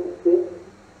desire to be saved,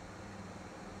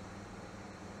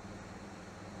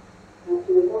 and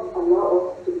He will not allow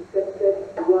us to be tempted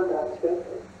beyond our strength,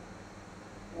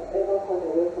 or ever turn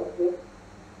away from Him.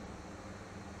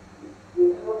 We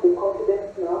have the confidence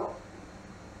now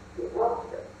to ask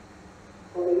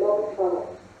from the loving Father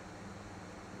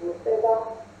whatever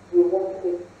we want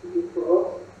Him to do for us,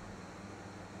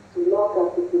 so long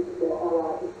as it is for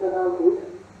our eternal good,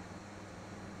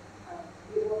 and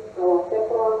even our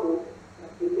temporal good,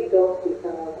 and to lead us to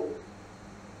eternal good.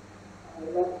 And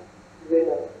we must read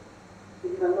us. He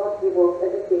cannot give us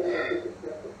anything that is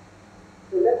perfect.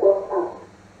 So let us ask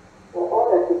for all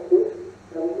that is good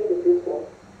that we need in this world,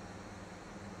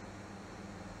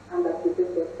 and that we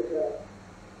bring us to God.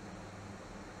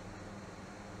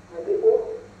 My people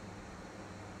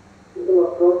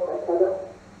of God, my Father,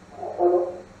 our Father,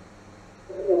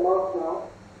 open your mouth now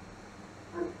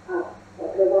and ask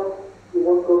whatever you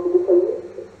want God to do for you.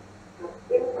 And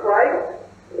in Christ,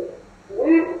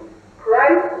 with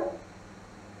Christ,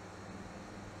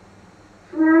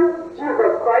 through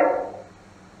Jesus Christ,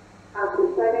 as His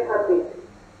tiny handmaid.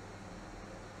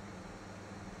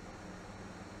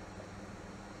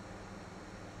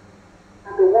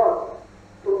 And the one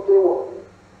to do what?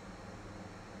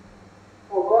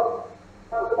 For God,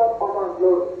 maximum honor and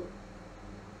glory.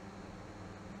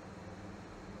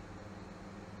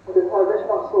 For the salvation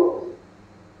of souls,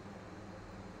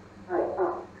 I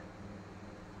ask.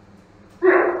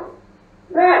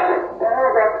 That all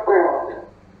that God,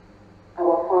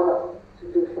 our Father, to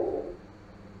do for you.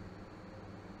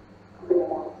 Open your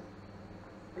mouth.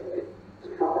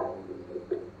 Father.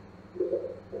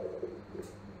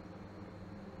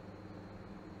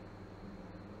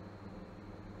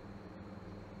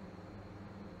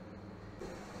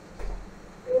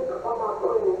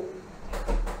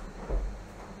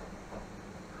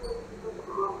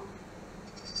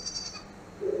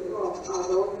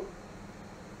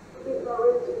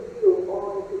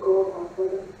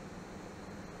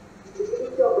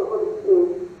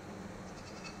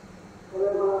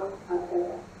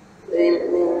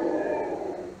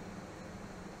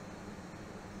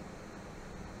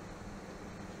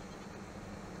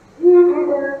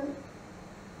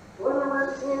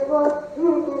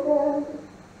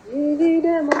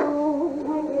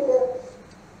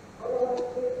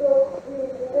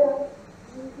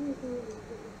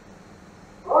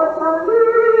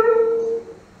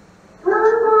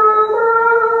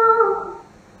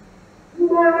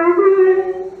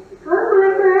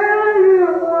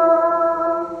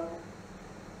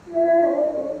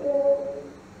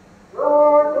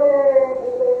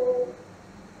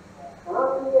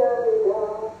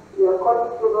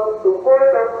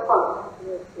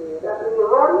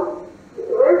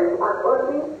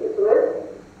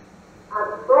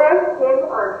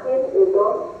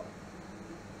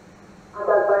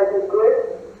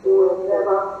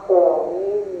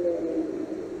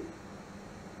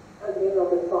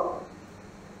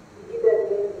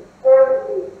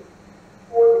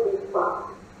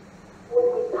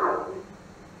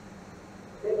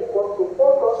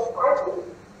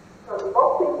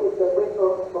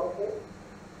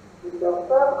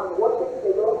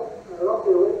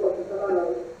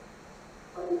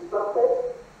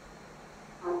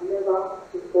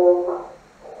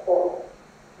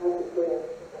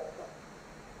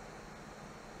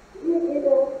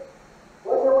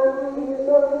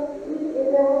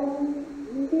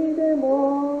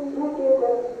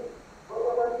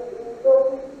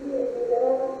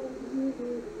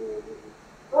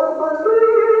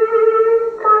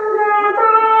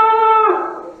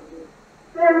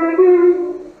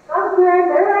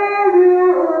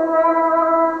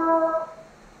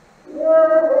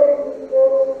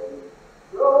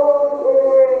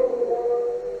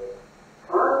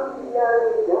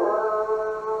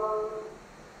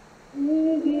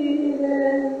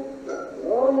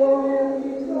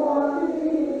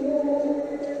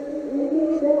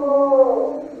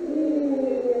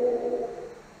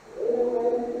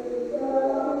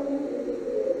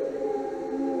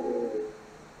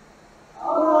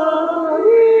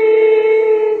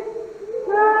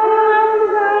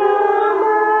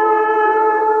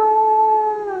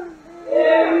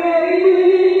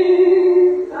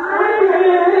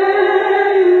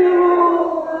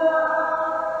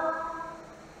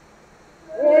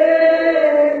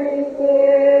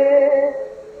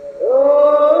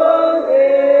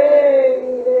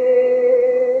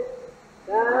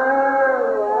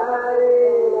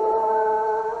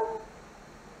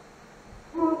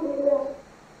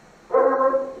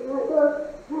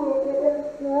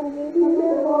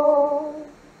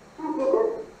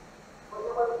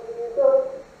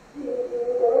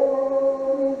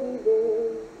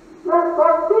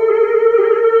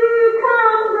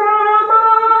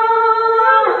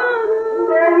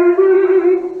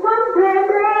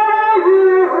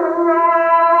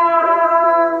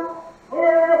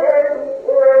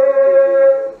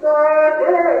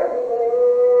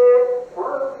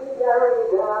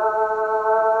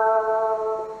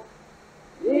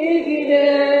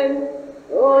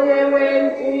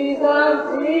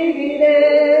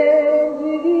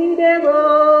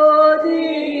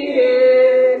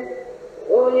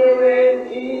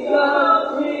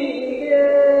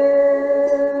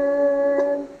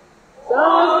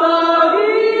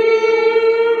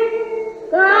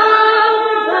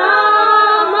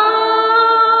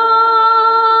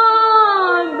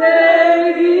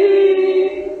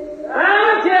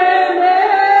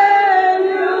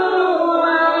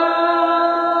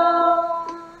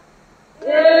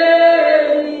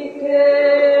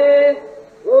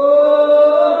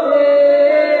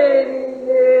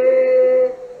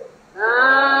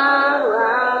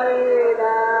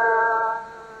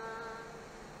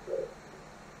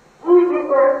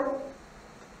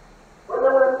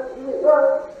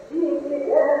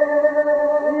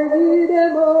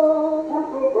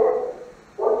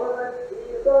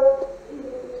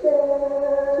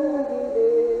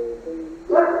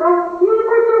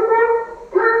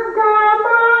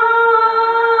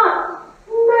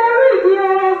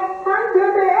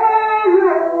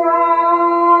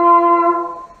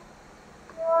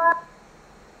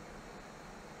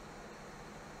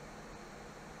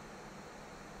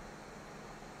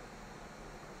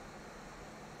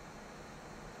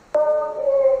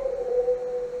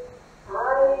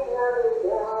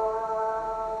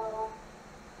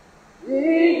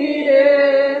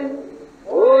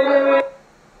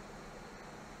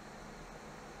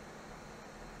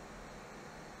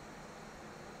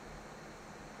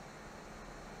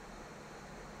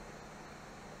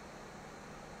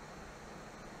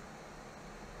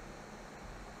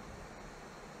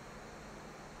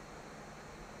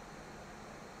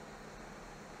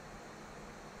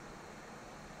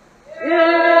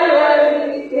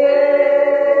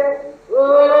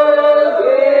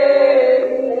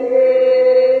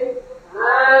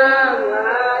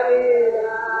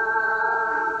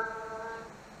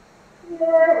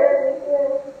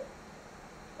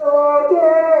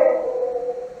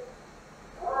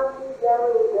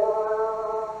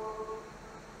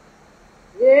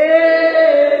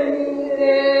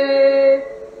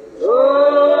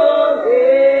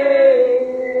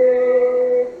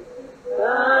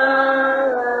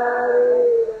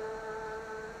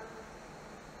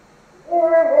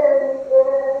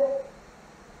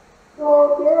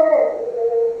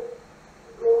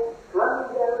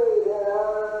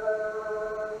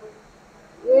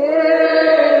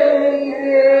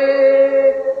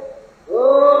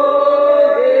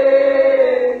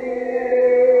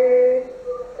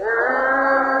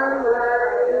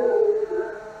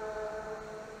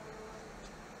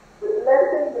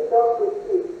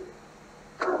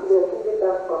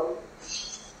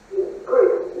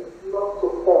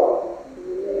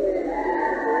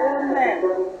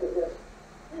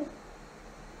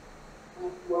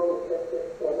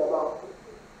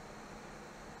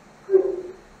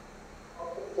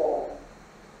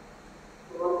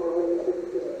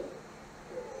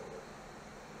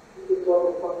 what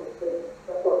we come to say.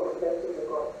 That's what we send to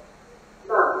God.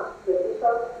 Now, the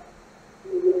bishop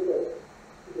related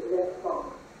to the next song.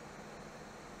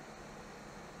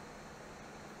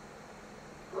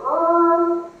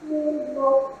 Heart will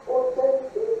not open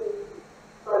to me.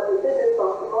 But to say this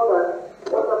song, know that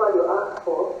whatever you ask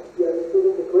for, you are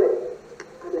receiving the grace,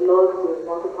 and the Lord will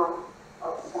multiply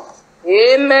of that.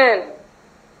 Amen.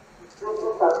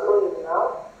 Blessings are flowing now,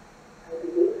 I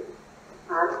believe,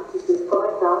 and it is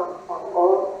coming down on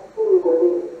all who will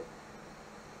believe,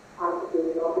 and they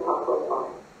will not have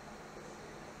prospered.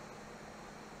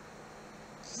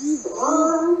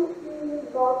 Heart will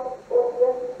not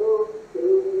open to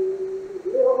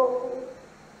Savior.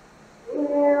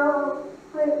 Hear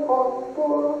my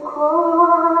humble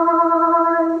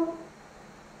cry,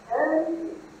 and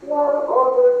while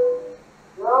others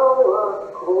thou art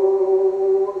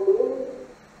calling,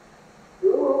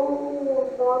 do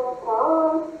not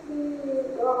pass me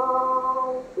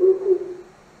down to thee.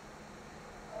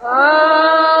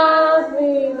 Pass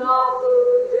me not to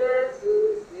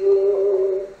Jesus,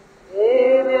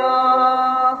 Savior.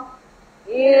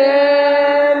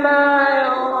 Hear my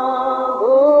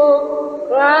humble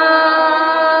cry.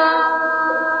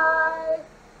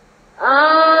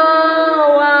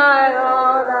 While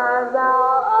others thou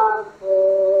art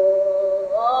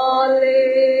calling,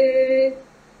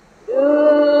 do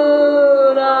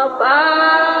not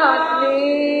pass me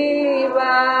by.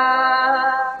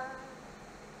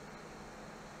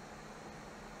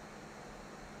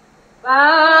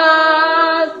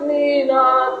 Pass me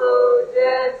not to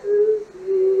Jesus,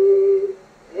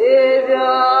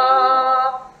 Savior.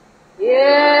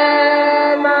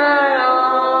 Hear my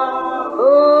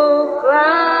humble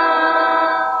cry.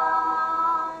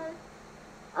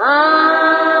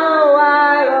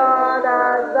 While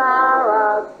others thou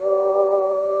art calling,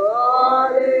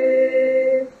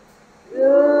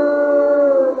 do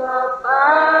not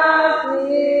pass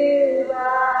me by.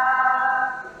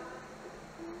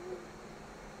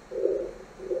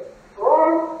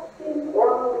 Resting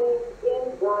only in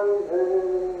thy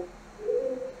mercy,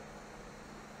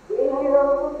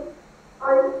 will I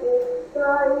seek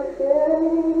thy face.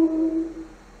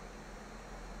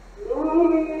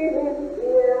 Living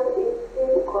here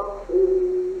in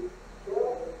confusion,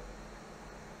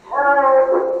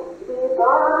 help me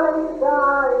by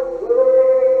thy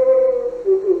grace.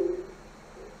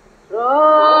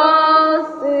 Trusting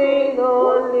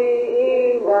only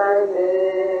in thy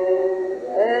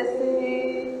mercy,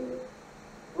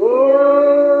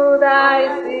 would I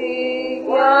seek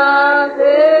your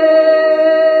face,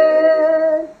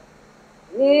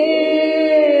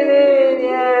 living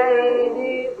here in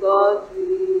the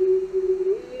confusion,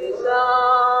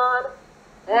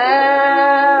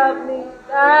 help me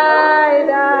by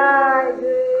thy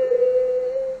grace.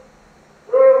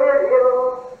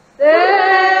 Savior,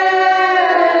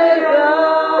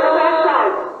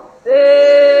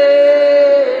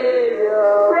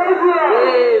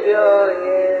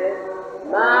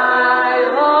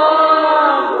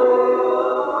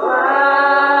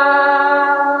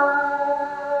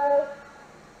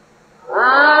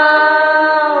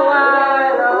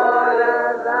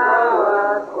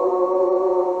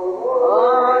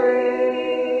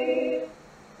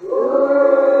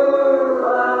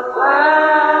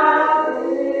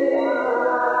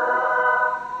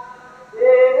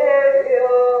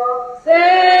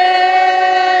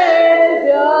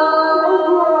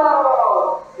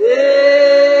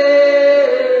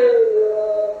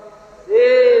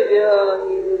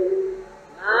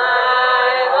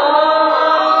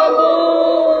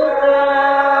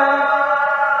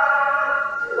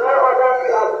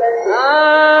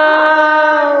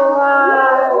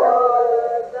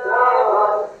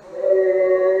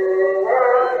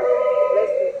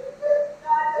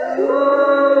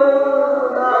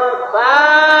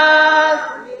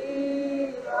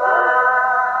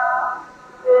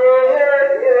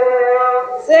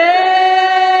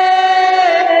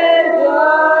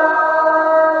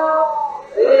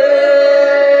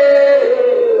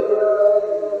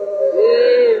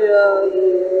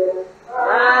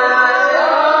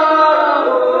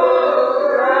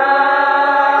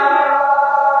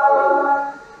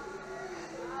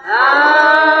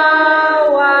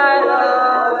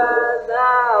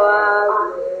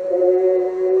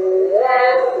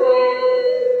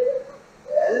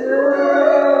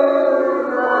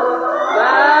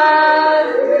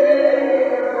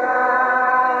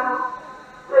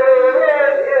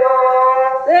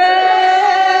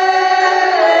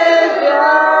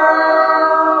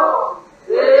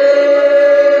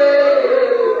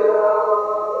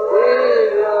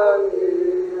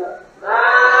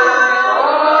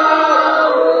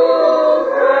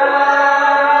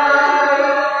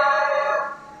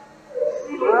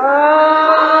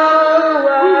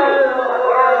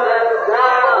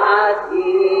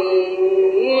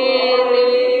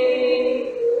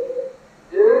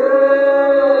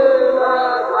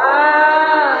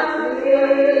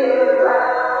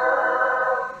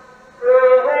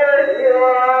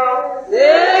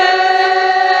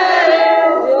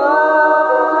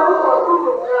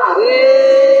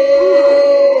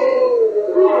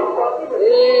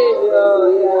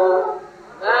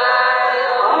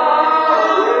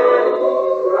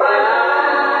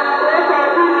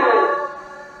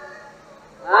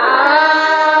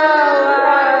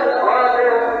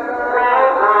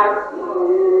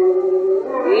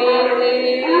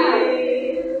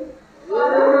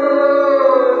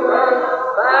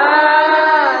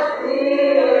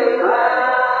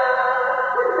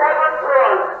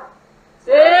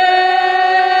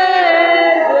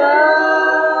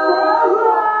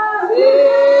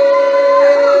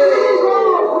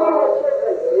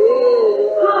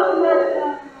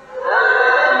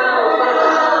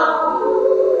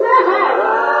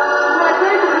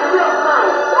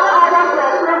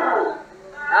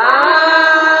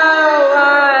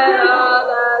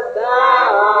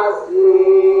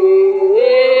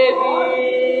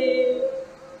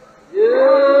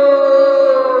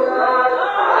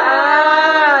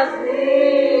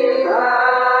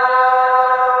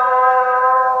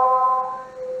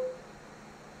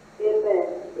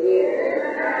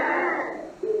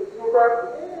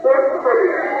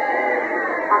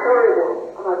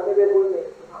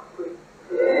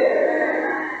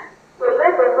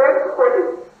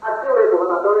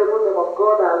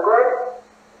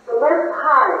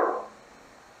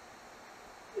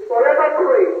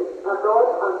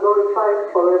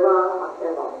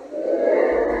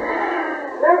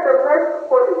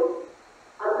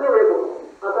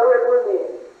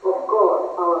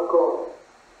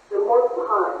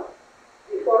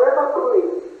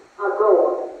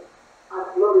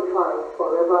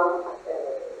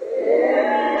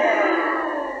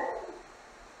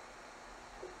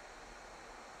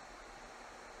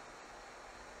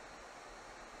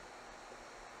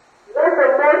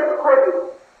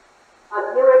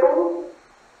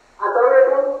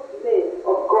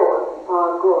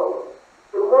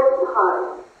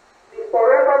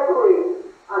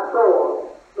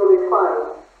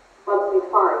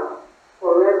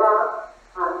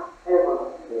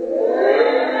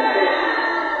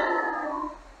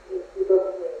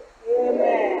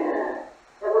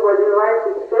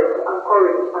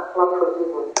 and clap for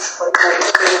Jesus. For it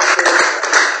has been very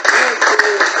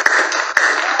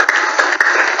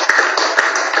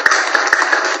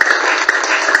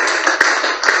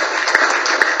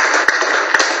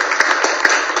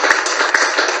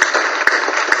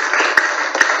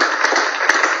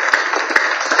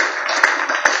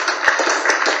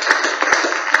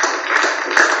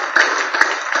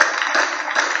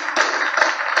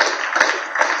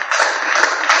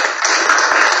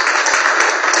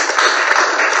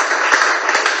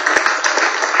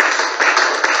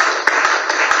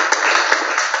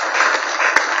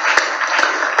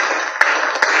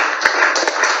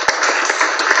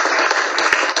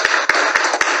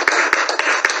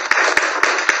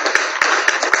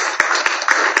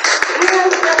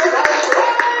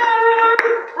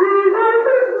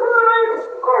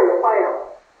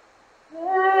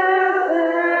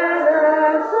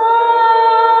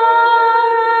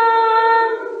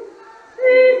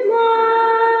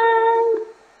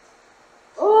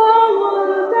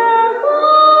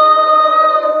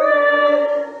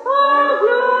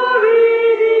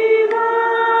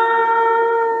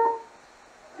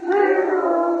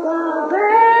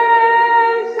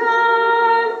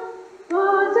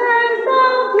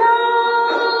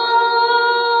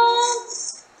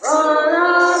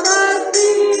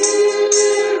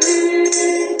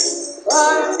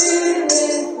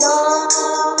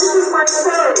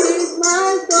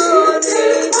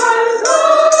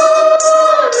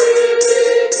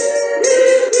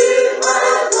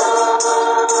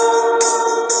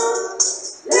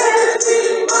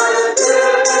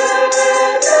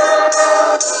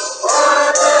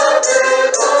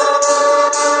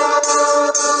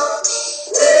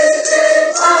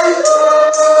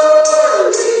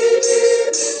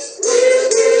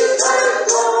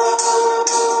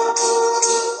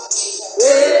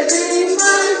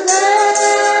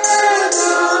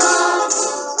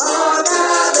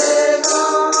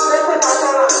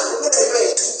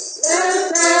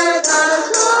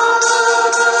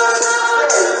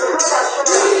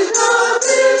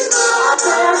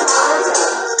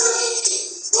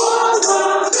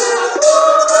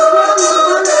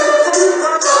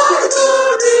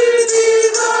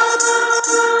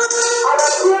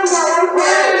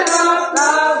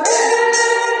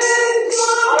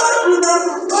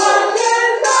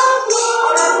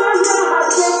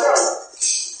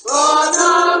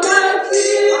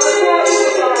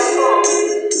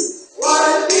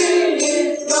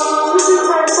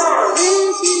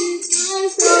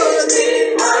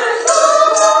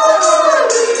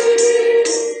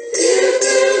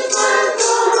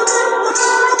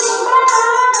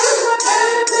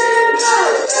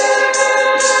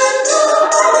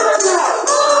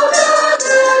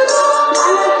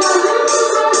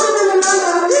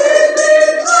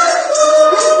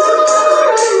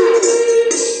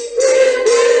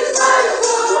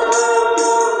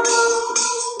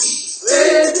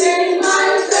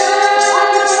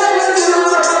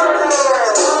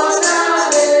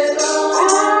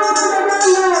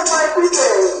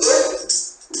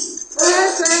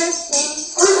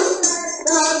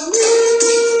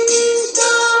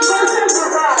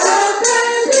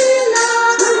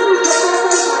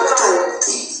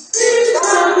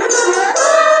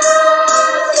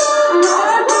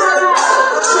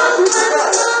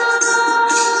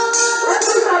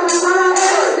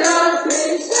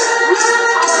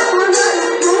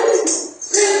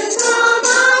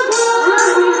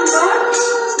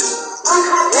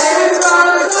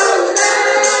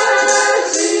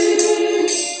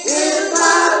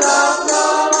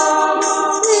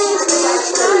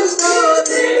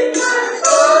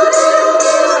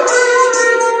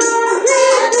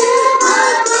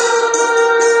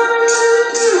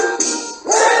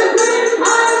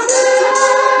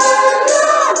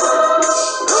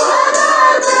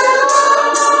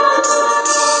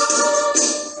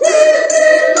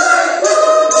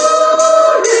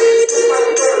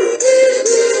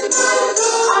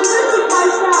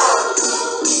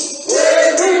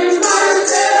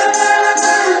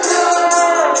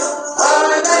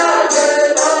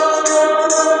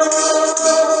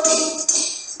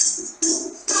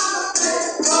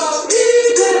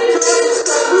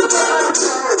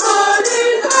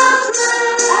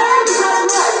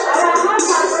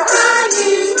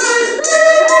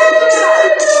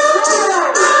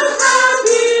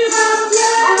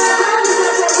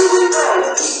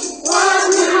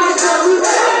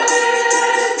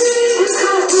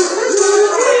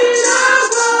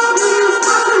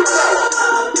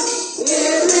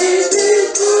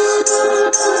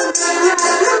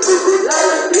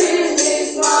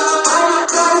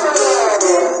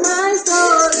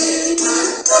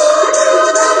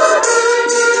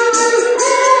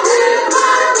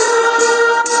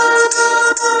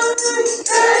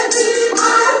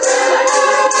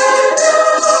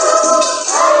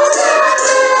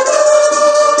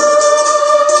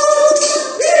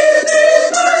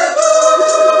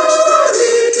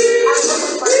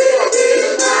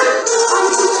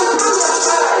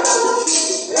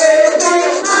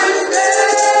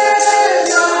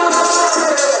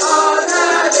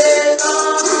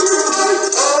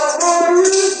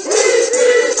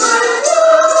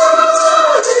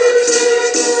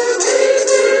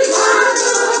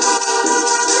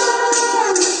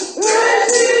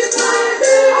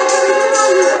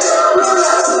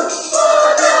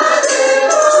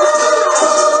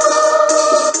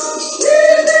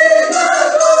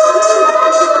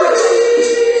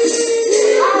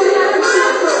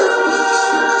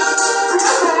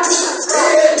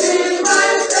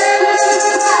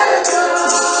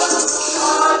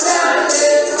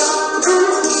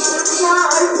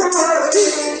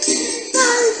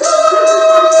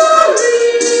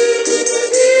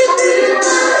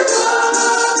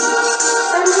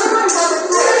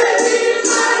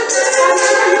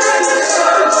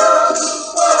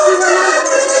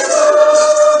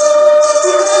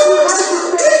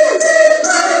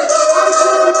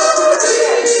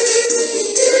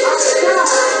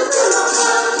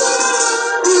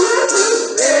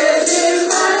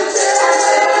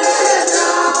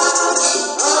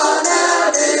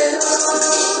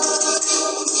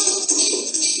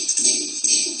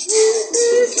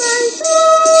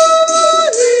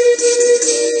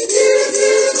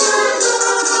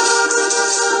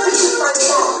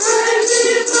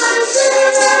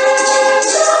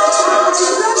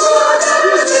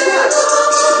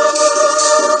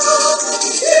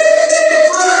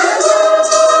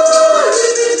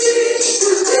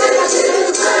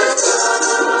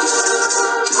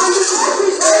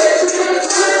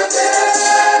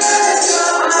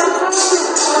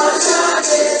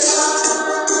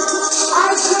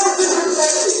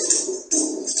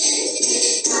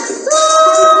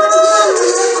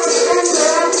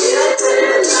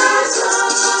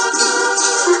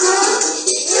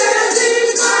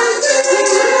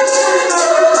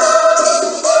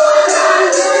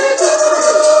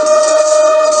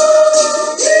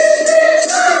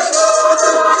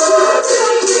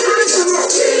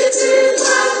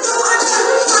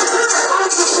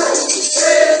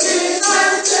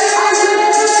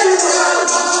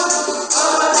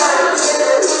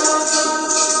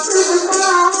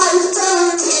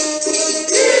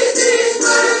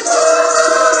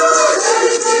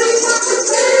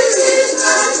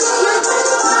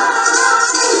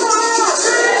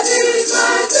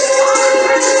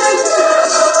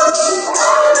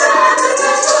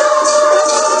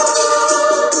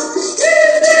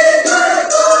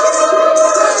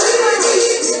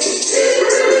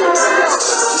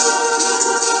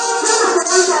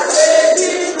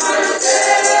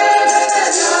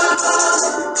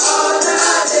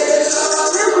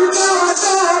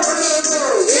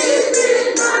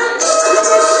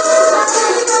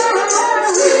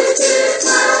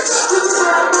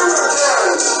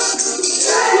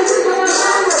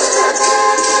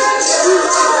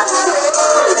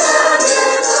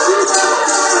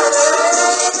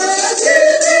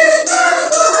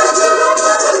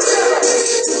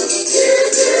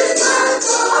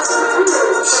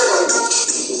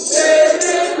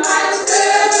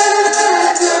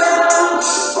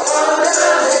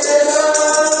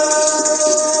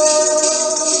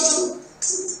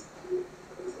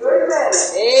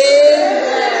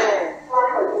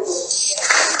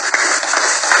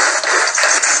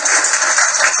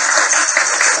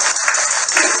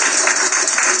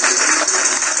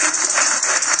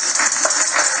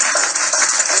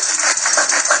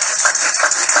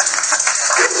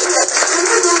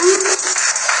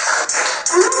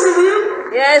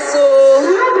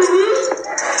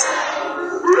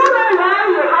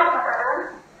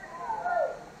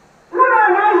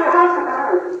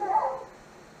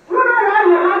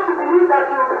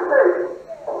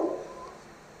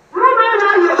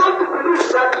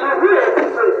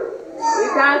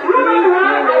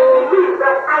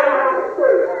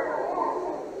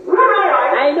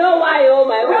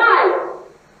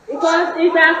It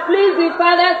has pleased the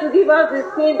Father to give us His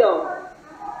kingdom.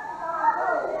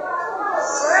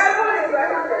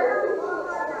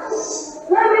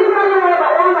 Let me tell you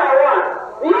one by one.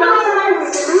 You know why we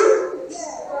believe?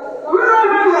 You know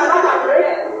why we are not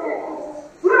afraid?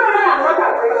 You know why I'm not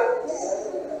afraid?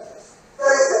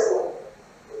 Very simple.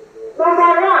 Number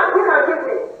one, who can give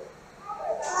me?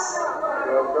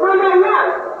 Number one,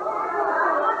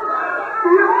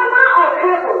 the owner of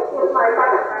heaven is my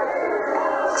Father.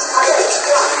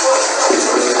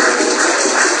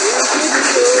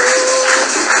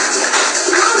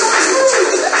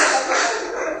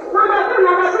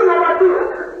 Number two.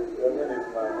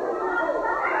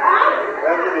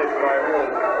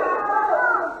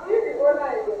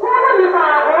 Heaven is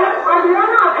our home, and the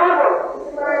owner of heaven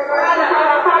is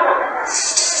our Father.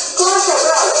 God for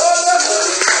God.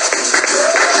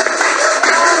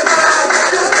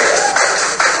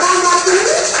 Number three,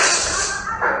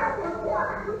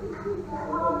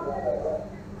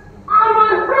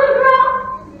 our Savior,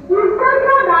 the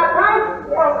Savior that died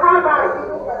on Calvary,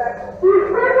 the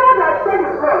Savior that shed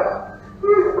His blood,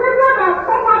 the Savior that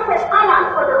suffered for hours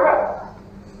for the cross,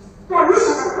 for me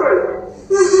to be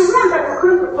saved, is the one that is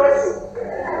going to judge me.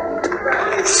 Are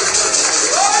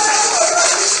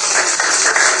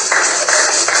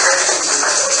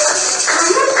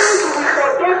you going to be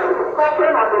forget the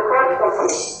suffering of the cross for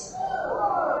me?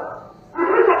 Is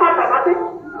this about dramatic?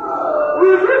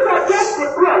 Will you forget the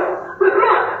blood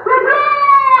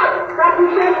that He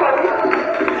shed for me?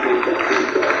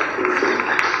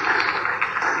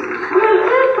 Will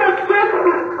you forget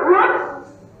the blood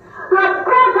that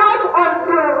poured out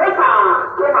until water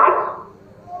came out?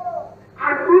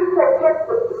 And we forget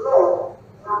the blood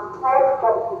that poured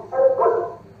from His own body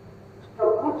for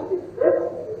me to be saved?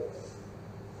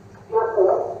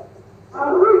 Therefore,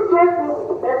 will we judge Him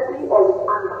with mercy or with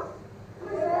anger?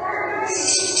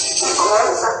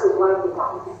 Because that is why He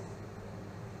died.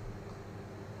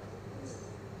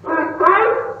 He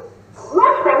died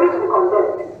not for me to be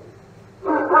condemned.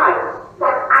 He died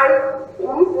that I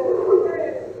need to be free.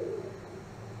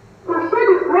 He shed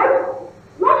His blood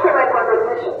not for my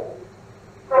condemnation,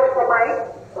 but for my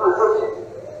salvation.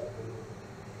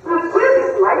 He gave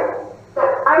His life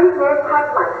that I may have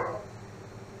life.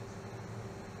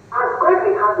 As God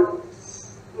may have it,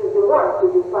 He is the one to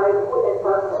decide who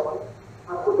enters heaven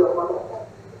and who does not enter.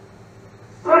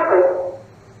 Perfect.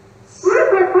 He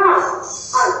prepares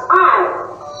and I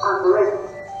am ready.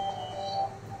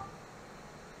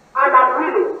 And I'm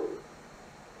willing.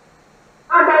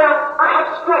 And I have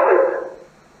struggled.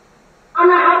 And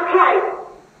I have tried.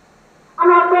 And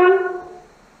I've done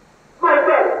my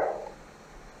best.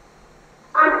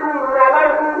 And we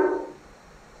realizing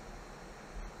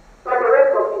that the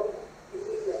rest of it is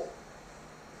useless.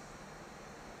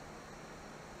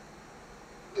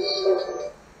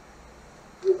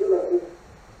 You do like this.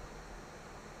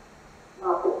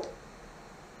 Now.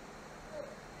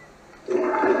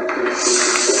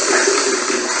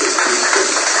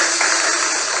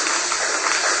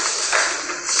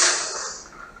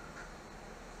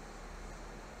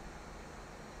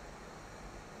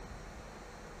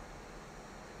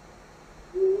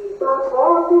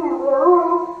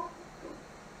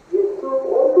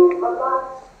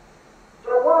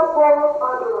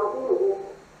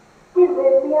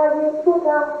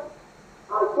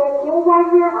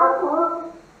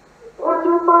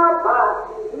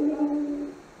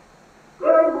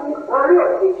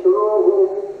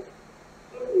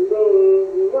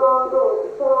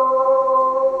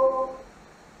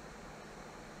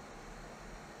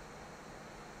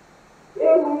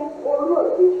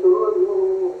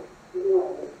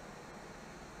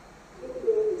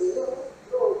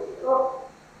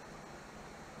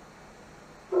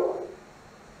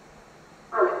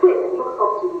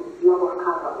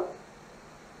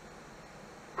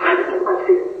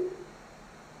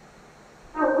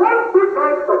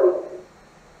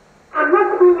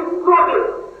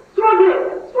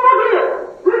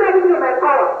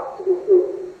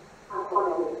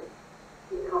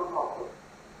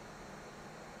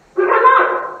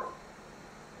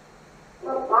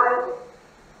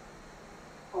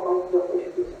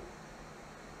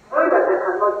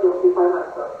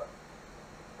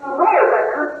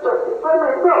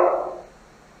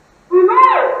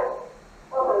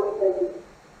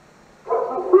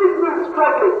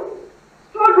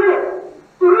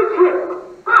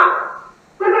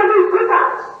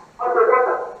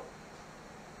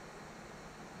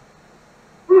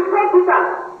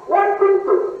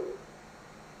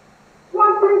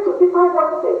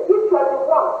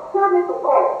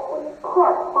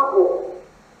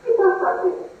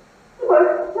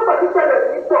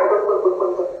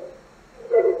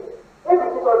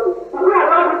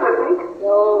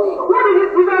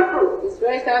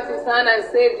 his hand and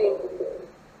saved him.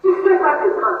 He stretched out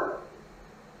his hand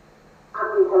and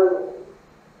he held him.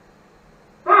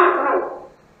 That's me.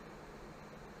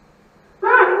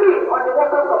 That's me on the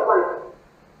waters of life.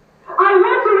 I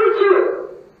want to reach you.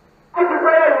 I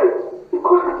desire you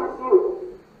because it is you.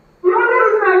 The only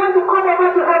reason I want to come over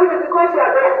to heaven is because you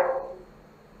are there.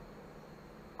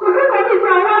 Because if I need to,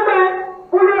 I want there.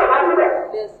 Only I do that.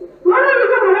 Yes, sir. The only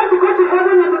reason we want to go to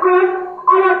heaven is because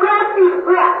our God is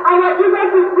there. Our Jesus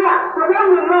is there. The one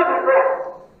we love is there.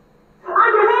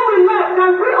 And the one we love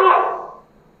can see us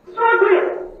struggling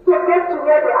to get to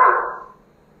where they are.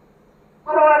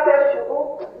 Otherwise, there should go.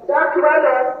 That's where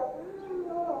they are.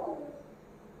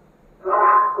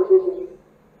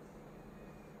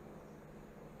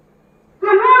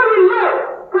 The one we love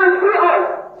can see us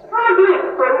struggling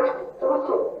to reach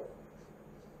him.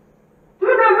 Do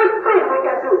everything we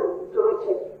can do to reach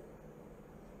him.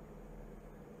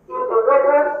 If the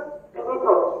weather beneath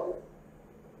us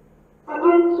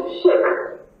begins to shake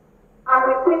and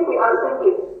we think we are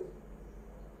sinking,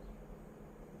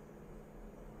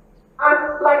 and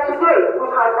like today, we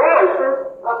have all since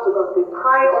afternoon been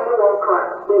crying only one cry,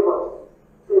 save us,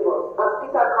 save us. And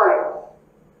Peter cried,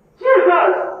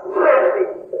 Jesus, save me.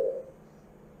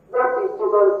 What did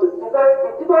Jesus do?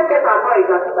 Did Jesus get annoyed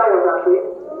that Peter was afraid?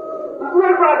 Did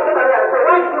Jesus go and say,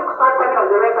 why did you start calling on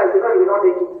the right side because you will not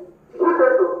make it? Did he say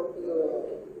so?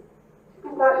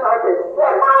 Peter shouted,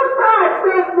 Master,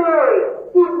 save me!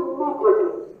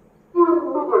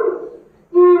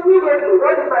 Immediately,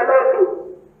 what did my Lord do?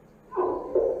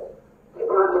 He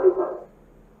ran to Peter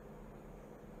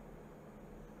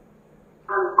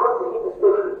and got him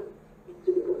safely into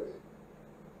the boat.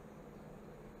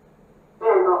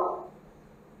 Fair enough.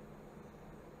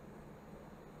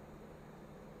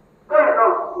 Fair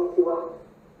enough, Mr.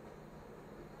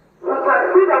 We can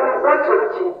see that we want to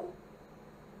reach him.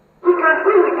 We can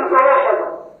see we desire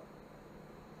heaven.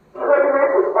 The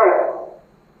readiness is all.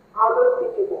 How those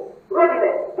people?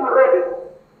 Readiness, be ready.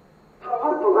 Do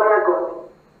you desire God?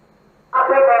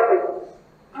 Above everything,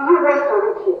 do you want to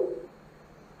reach him?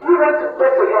 Do you want to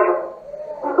get to heaven?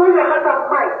 Because your heart and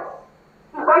mind,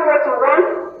 is that what you want?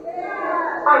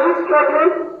 Are you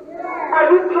struggling? Are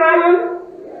you trying?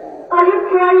 Are you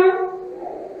trying?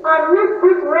 And leave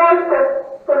this world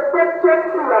tempted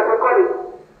through as a call it.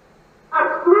 As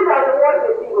fluid as the world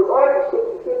may be with all the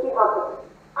shaking happen.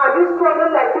 Are you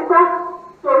struggling like Peter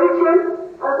to reach him?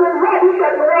 And say, Lord, you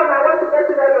are the one I want to get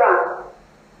to where you are.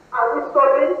 Are we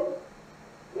struggling?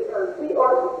 You can see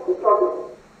us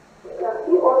struggling. You can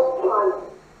see us trying.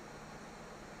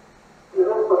 The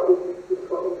rest of it is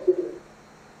for him to do.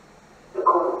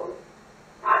 Because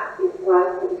that is why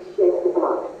he shed the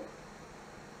blood.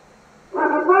 He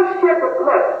did not shed the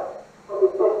blood for the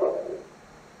perfect.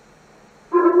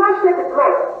 He did not shed the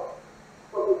blood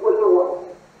for the holy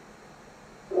ones.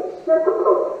 He shed the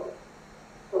blood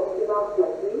for sinners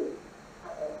like me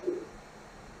and like you.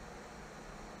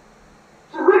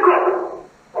 To make up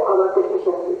for our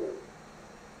deficiencies.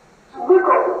 To make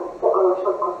up for our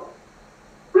shortcomings.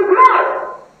 The blood!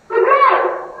 The blood!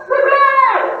 The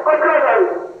blood! Of Calvary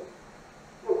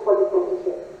is for the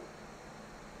deficiencies.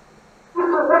 It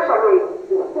will wash away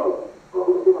the sin of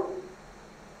the sinner.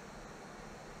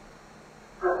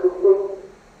 And to say,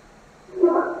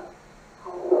 sinner,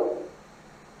 come home.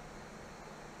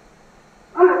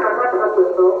 When you cannot help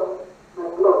yourself, my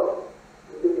blood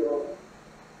will do the rest.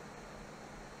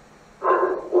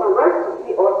 He wants to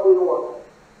see us doing what?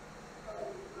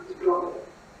 Strong.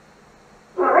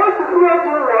 He wants to see us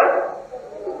doing what?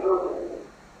 Strong.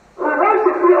 He wants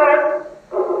to see us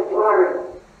persevering.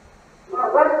 He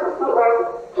wants to see us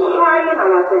trying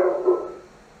our best.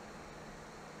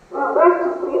 He wants to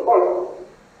see us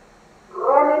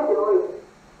running the race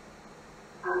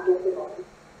and getting up.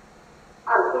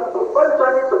 And in the whole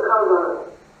journey to Calvary,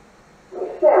 we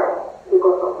fell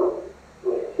because of it.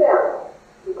 We fell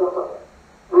because of it.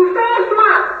 We fell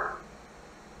smart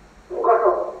because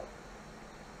of it.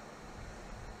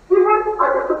 Even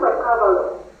at the foot of Calvary,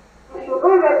 if you go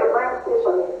where the mine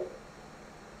station is,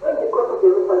 when you go to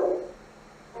Jerusalem,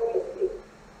 and you see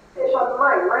station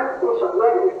mine station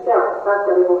where we fell that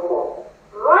terrible fall,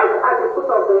 right at the foot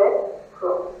of the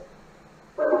cross.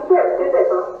 So the faith did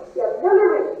that, he had nearly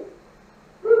reached.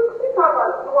 This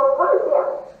Calvary, he was right there.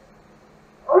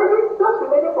 Already just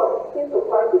remaining for the king to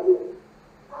fly the day.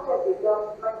 That was the just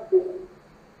mine station.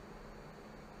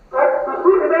 But did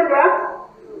he remain there?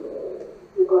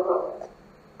 He got up.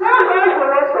 That's why he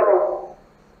wants from us.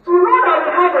 To know that we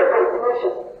have a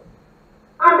destination.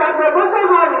 And that no matter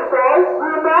how you fall,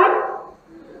 remember,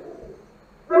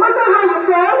 no matter how you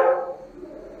fall,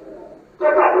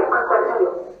 get up and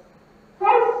continue.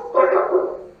 First,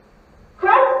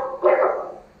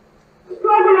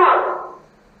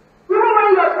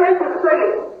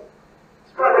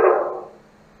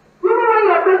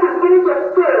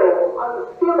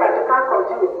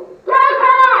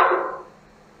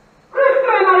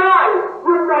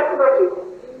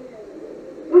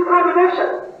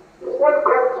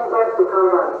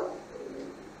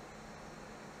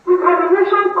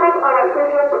 our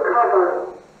Savior to Calvary,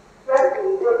 where He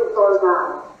laid it all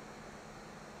down.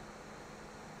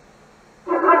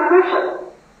 His condemnation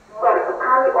was to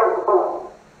carry us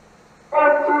on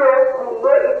until we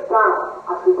lay it down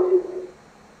at His feet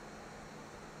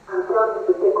and tell Him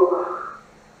to take over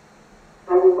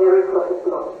by the merits of His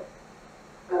blood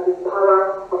and the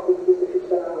power of His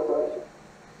crucifixion and resurrection.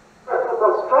 But we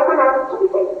must struggle on to the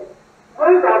end,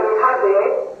 knowing that we have a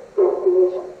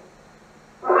destination.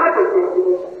 We have a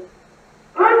destination.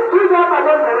 Don't give up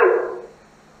along the way.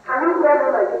 Can you hear me,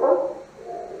 my people?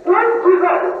 Don't give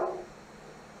up.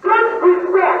 Don't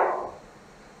despair.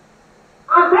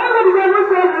 And then when the devil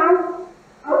tells you,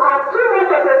 you are too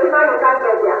much of a sinner, you can't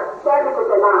get there. Tell it to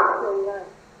the Lord.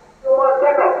 You must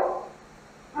get up.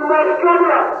 You must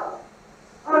struggle up.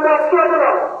 You must struggle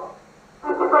up.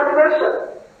 With the condemnation.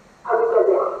 I will get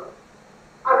there.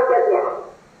 I will get there.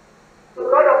 The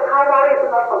blood of Calvary is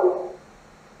not for me.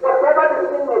 Whatever the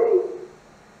sin may be,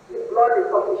 His blood is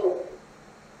sufficient.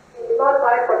 He did not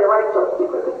die for the righteous. Keep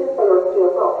repeating to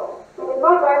yourself. He did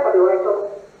not die for the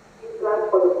righteous. He died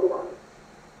for the sinner.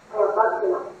 I am not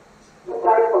sinner. He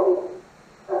died for me.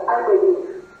 That I may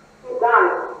live. He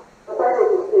died. That I may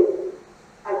be saved.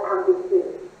 I can be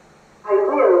saved. I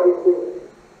will be saved.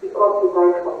 Because He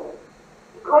died for me.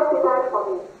 Because He died for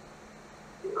me.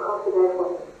 Because He died for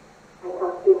me. I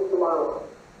can face tomorrow.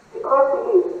 Because He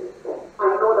lives,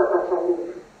 I know that I shall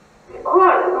live.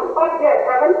 Because He's up there in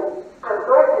heaven, and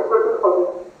God is waiting for me.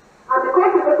 And because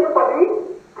He's waiting for me,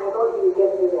 I know He will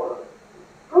get me there.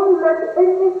 Don't let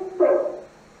anything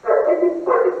or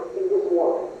anybody in this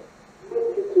world make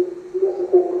you to lose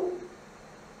hope.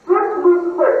 Don't lose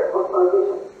hope of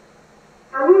salvation.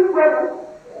 Can you hear me?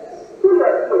 Do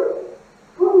your ears.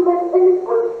 Don't let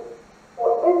anybody or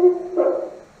anything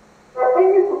or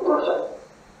any situation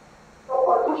or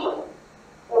condition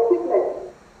or sickness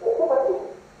or poverty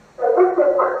or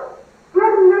whatever,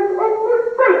 don't let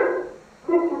anything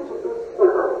make you to lose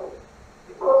hope.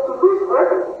 Because to lose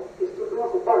hope is to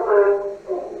lose everything.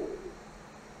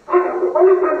 That is the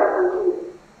only thing that can kill you.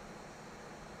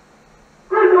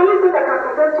 That is the only thing that can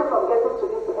prevent you from getting to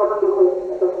this heavenly home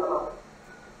in the about.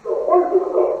 Your own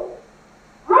despair.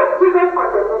 Not given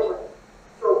condemnation.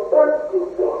 Your own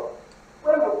despair.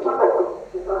 When you give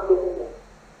up, you not getting there.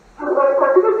 You must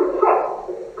continue to trust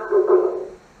and obey.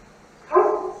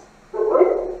 Trust, obey,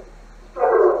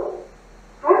 struggle on.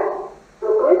 Trust,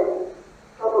 obey,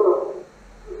 struggle on.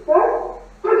 You said,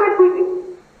 take it with you.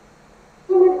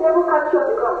 Even the devil catch you on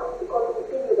the ground because he will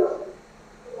pin you down.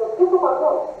 You must take up at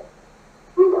once.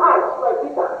 Reach out like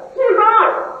Peter.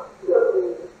 Jesus! Just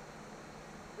believe.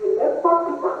 Remember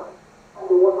Peter and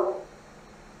the water.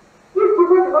 If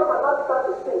Jesus did not allow Peter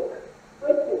to sink,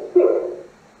 when his faith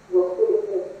was failing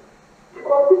him.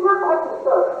 Because Peter caught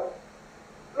himself,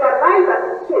 realized that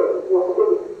his faith was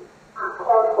failing, and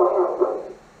called for help.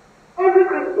 Every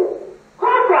Christian,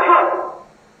 call for help.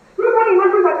 Even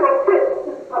imagine that your faith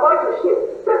is about to shake.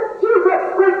 Say, Jesus,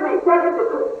 save me, tell him the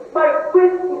truth. My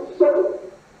faith is shaking.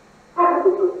 Tell him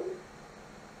the truth.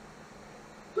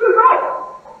 Jesus,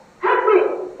 help me.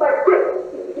 My faith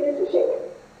is beginning to shake.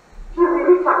 You will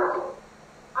reach out,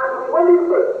 and you will only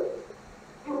say,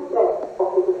 you beg of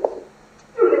the truth.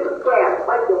 You little prayer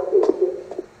find your faith.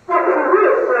 That He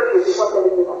will serve you before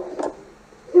telling you that.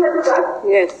 You know that?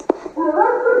 Yes. You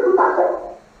learn to do that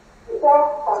before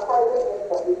baptizing him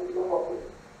for this name of faith.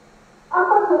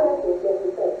 After telling him that he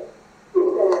said, you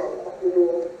said,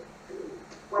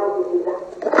 why did you do that?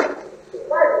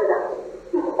 Why did you do that?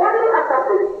 It's only after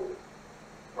faith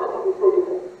that you will say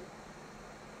different.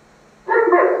 Take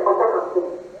note of what I'm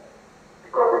saying.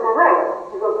 Because in the world,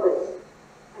 Jesus says,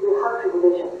 you will have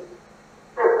tribulations.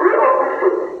 The three of this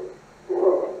faith, he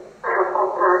said, I have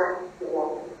conquered the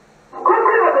world. The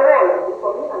conquering of the world is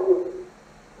for me and you.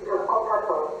 It has conquered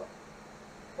for us.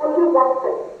 Only one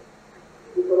thing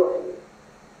is the of you.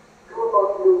 Do not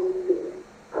lose faith.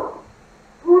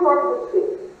 Do not lose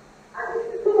faith. And if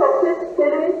you think of faith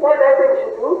failing, what else you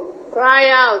should do? Cry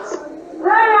out.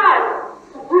 Cry out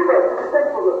to Jesus, to send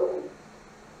Jesus.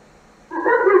 To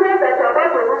send Jesus that you are about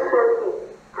to lose faith in.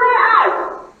 Cry out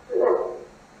to Him.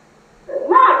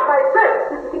 Lord, my faith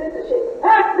is beginning to shake.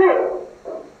 Help me.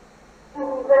 He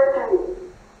will rescue you.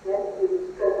 Then He will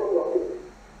strengthen your faith.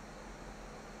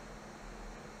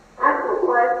 That is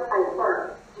why I stand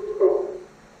to today.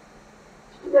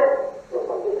 Today, just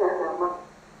for this and our man.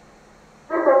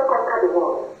 Let us conquer the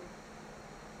world.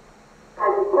 By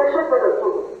the precious blood of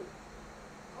Jesus.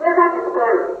 Never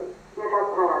despairing.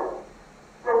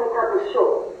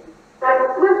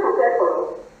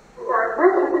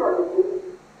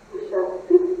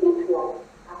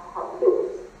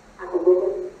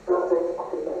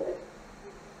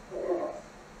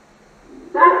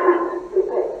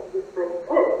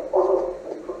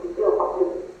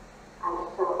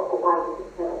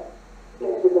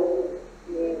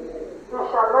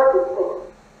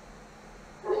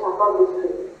 not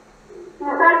mystery.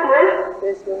 Is that clear?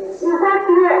 Yes, ma'am. Is that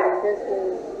clear? Yes, ma'am.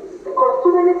 Because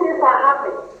too many things are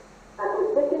happening and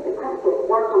it's making the Christian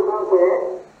want to know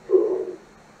their faith.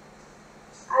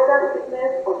 Either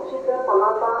sickness or children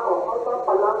palava or husband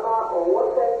palava or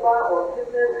whatever or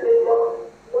business failure.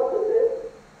 What to say?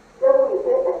 Then we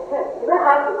say, you don't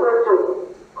have to go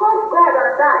through. Call God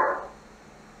and die.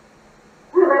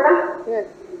 You remember? Yes.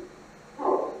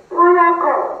 Prayer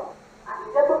call. And you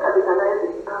get to capitalize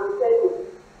it and we tell you,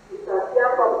 it's a fear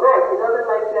from God. He doesn't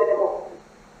like you anymore.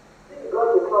 See God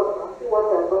will trust and see what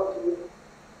he has done to you.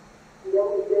 And then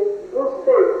we say, lose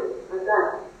faith and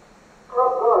die. Call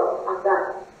God and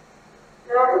die.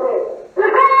 Now say,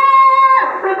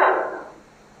 Satan!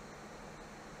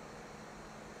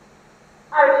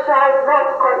 I shall not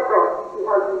curse God. He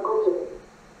has been good to me.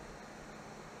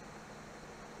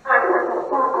 And he is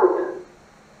so good.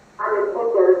 And in him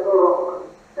there is no wrong.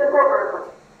 Simple answer.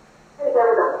 Hey,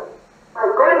 David, my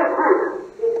God is good.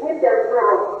 In him there is no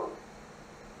wrong.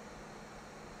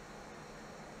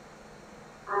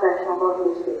 And I shall not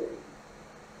lose faith.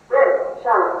 Then,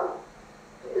 shout.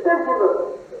 You said Jesus,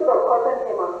 instead of causing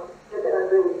him and getting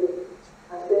angry with him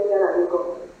and saying, here I go.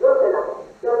 Don't say that.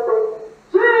 Just say,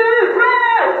 Jesus!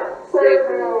 Save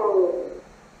me.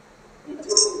 If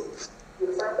you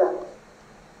find that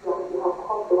you have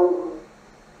come to one.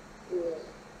 Yes.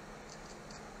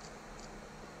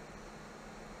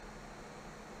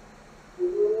 Do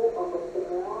you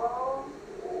understand?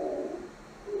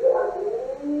 Do you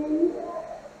agree?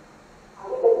 Are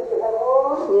we getting to heaven?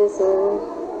 Yes, sir.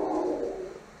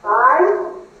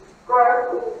 God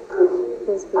is good.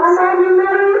 Yes, And please. I will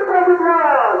marry for the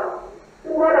Lord. The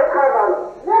word of Calvary.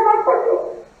 Never forget.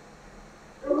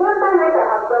 Remember what I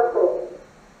have just said.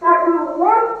 That the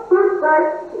one who died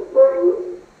to save you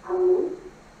and me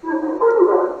is the only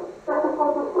one that is on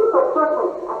the seat of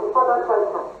judgment at the Father's right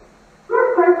hand. Just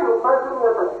try to imagine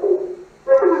what I'm saying.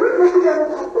 But is it making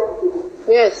anything sense to you?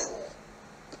 Yes.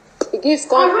 It gives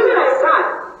I really confidence. like that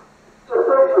to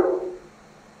save you.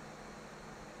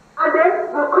 And then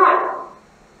you cry.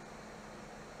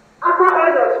 After all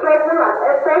your struggle and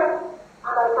effort,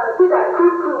 and I can see that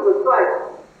true will try.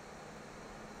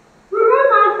 You may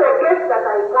not forget that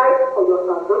I died for your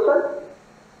salvation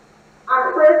and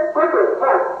said, go to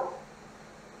hell.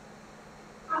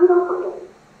 I don't forget.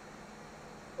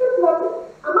 It's nothing.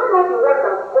 Am I not the one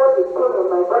that brought the pain on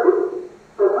my body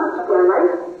to reach their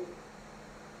life?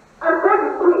 And God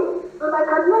is free.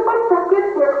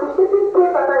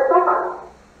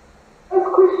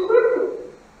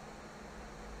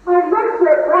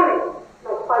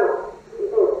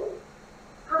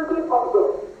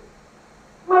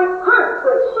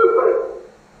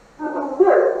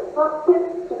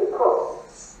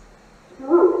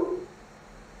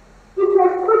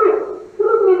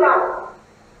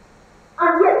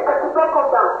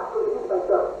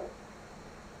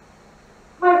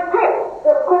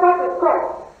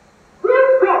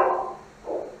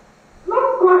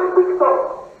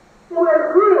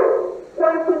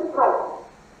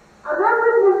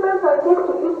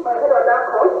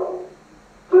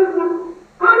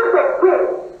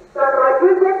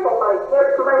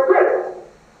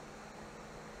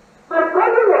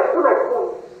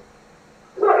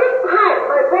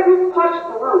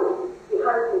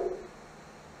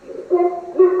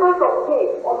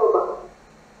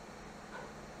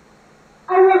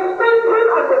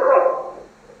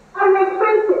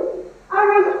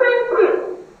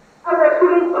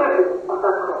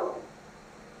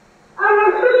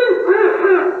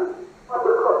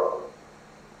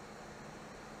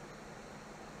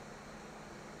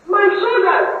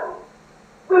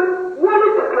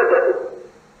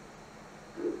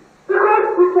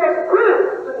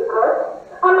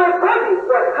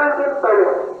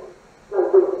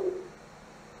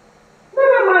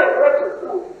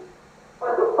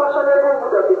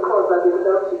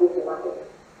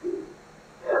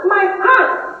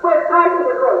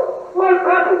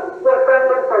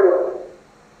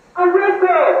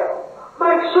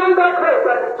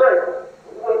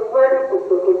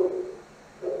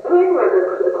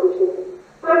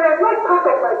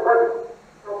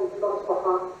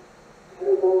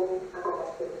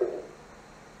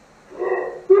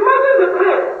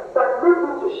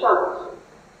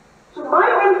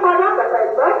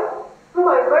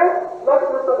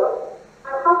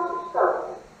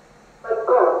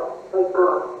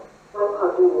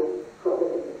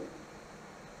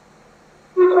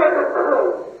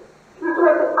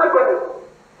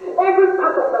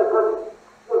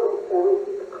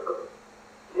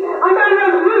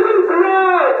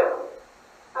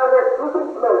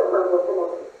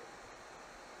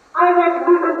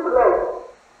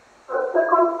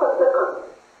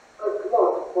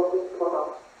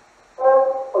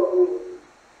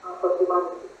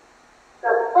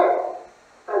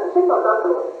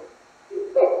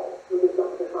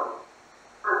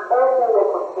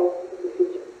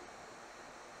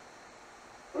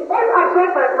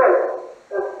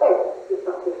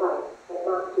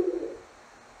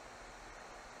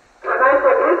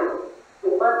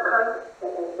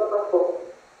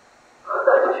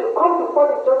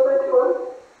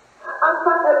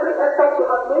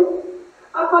 faith,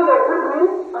 after your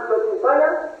goodwill and your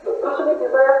desire, your passionate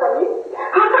desire for me,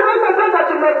 how can I forget that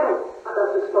you met me and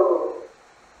that you struggled?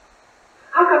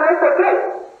 How can I forget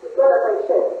the blood that I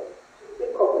shed to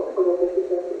speak up for your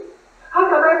deficiency? How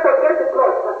can I forget the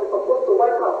blood that is supposed to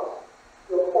wipe out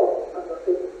your fault and your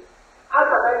faith? How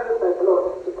can I use my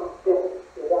blood to condemn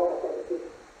the one that I did?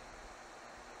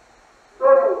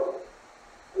 Join me,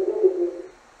 believe in me,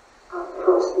 and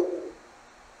trust in me.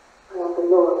 I am the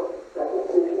Lord that is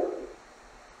Savior.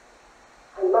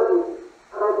 I love you,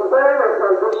 and I desire your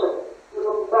salvation,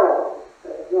 even though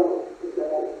that you is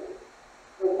your enemy.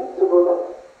 I need to know that.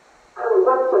 I will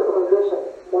want your salvation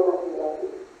more than you like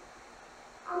it.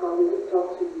 And I will reach out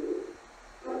to you.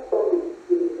 If only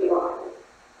you will try.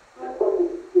 If only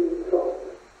you will trust.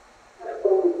 If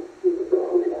only you will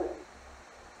believe that.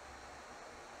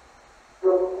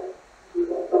 Don't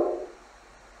give up.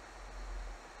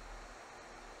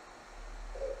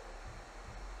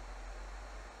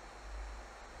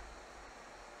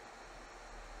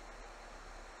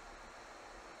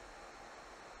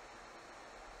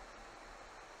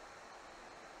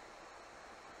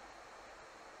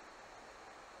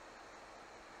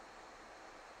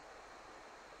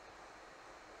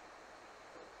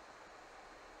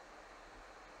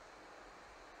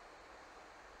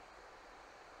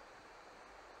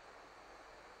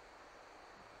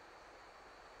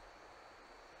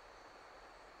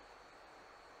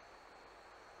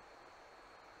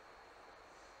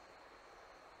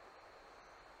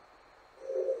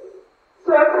 So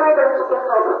I try them to get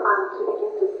up and to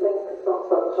begin to sing the songs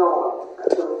of joy and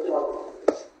to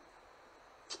rejoice.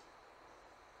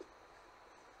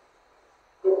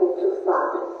 They've been too sad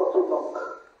for too long.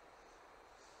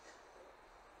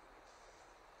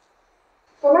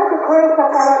 So let the grace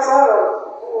of our Lord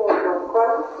Jesus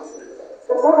Christ,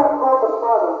 the love of God the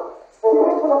Father, the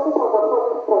fellowship of the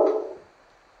Holy Spirit,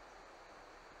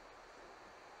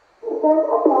 descend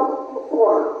upon each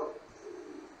one,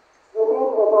 remain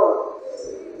with us.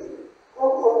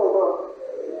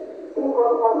 Bring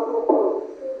us out to peace,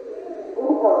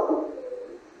 good health,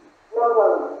 long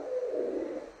life,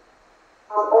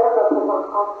 and all that we have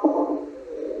asked for.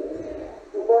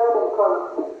 Desire in Christ,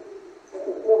 that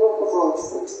is living to God,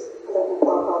 and that is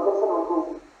our salvation and hope.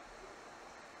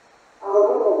 And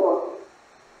remain with us.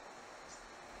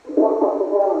 Keep us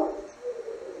perseverance,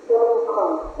 serving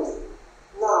Christ,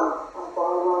 now and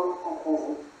forever and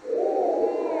ever.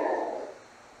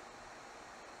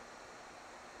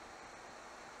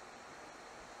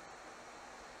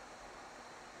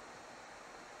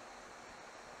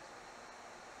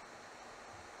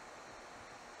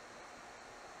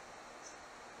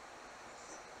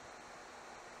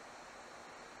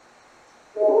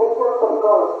 The angels of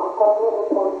God accompany the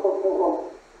promise of the Lord.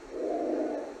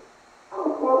 And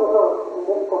fear the Lord in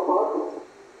this comfort.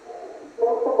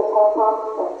 Mention the comfort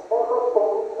that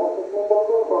everything that is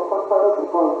negative or contrary to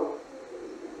God.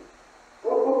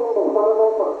 Living in the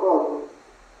holiness of God.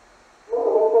 Let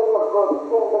the angels of God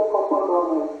sing this comfort on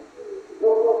me.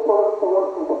 Bringing souls to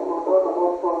worship and adore the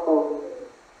most one God.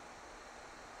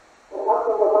 And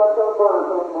asking the master of God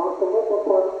now to make the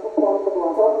church to turn to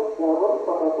their head, their room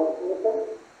for their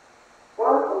destination.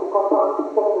 Once in the compound,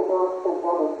 setting the doors to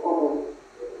God is open.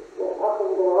 Then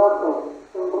asking the rapture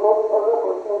to remove every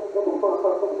unclean spirit before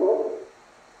such a place.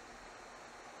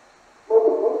 Make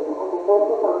the gift and the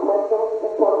graces and blessings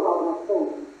equal of the sin.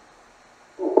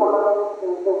 The permanent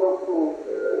in Jesus' name.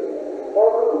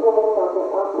 Every healing that we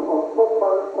ask for, take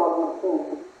mind from the sin.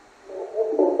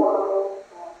 It's the permanent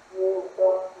in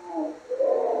Jesus' name.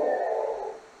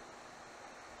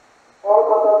 All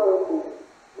other graces,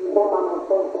 we go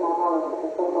manifest in our lives in the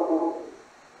sense of the Lord.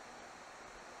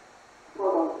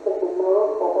 Father, take the glory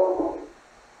for all that.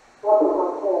 What we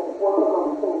have said, what we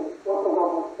have seen, what we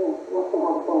have seen, what we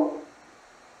have done.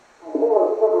 And we are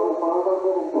children forever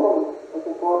giving praise as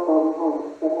the God of the Lord,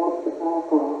 the most divine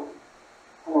God,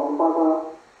 and our Father,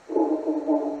 who is in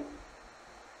heaven.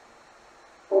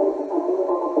 Thank you for being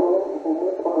on the prayer in the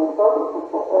midst of myself and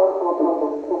for all our brothers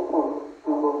and sisters.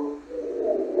 Amen.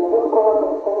 May this prayer be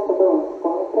sent today,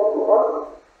 committed to us,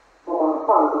 from our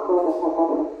heart, God of heaven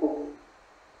and earth.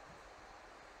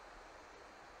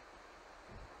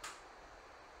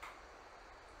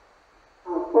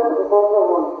 First is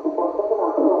everyone before taking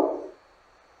our prayer,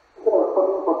 instead of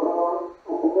calling for prayer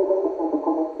and believing it can be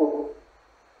connected.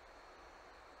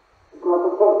 Because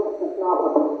the gate is now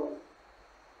open.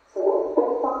 So the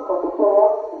extension of the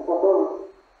prayer is the door.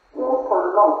 You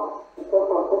cannot, because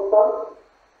of distance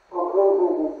or grave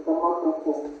reasons, the not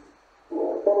receive. We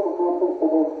extend the blessing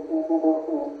today in Jesus'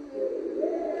 name.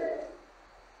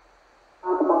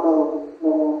 And Mother,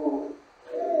 may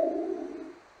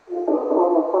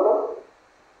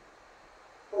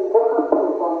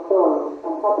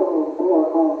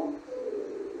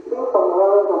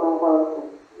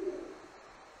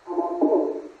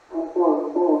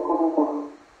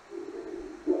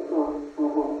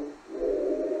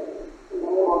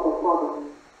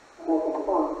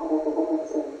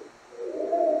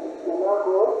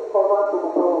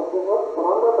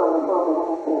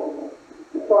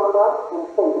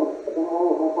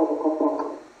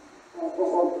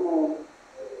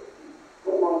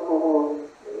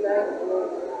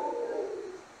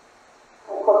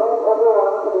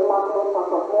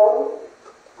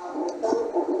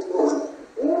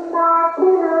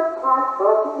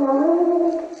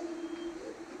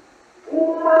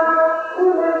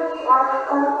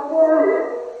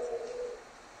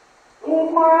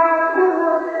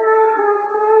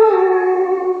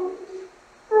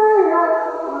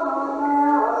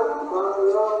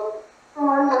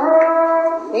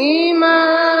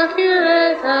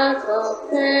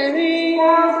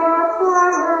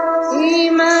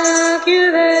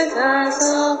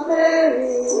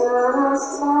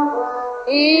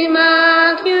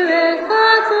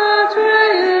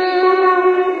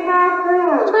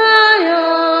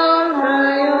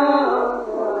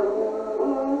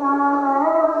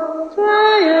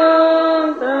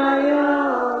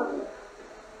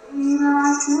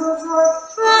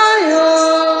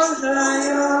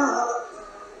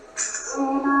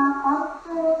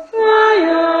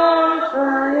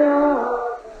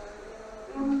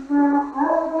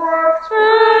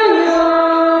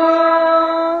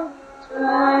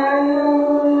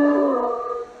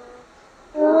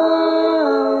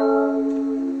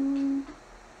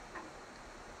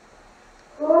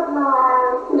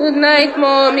night,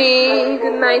 mommy.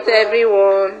 Good night,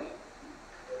 everyone.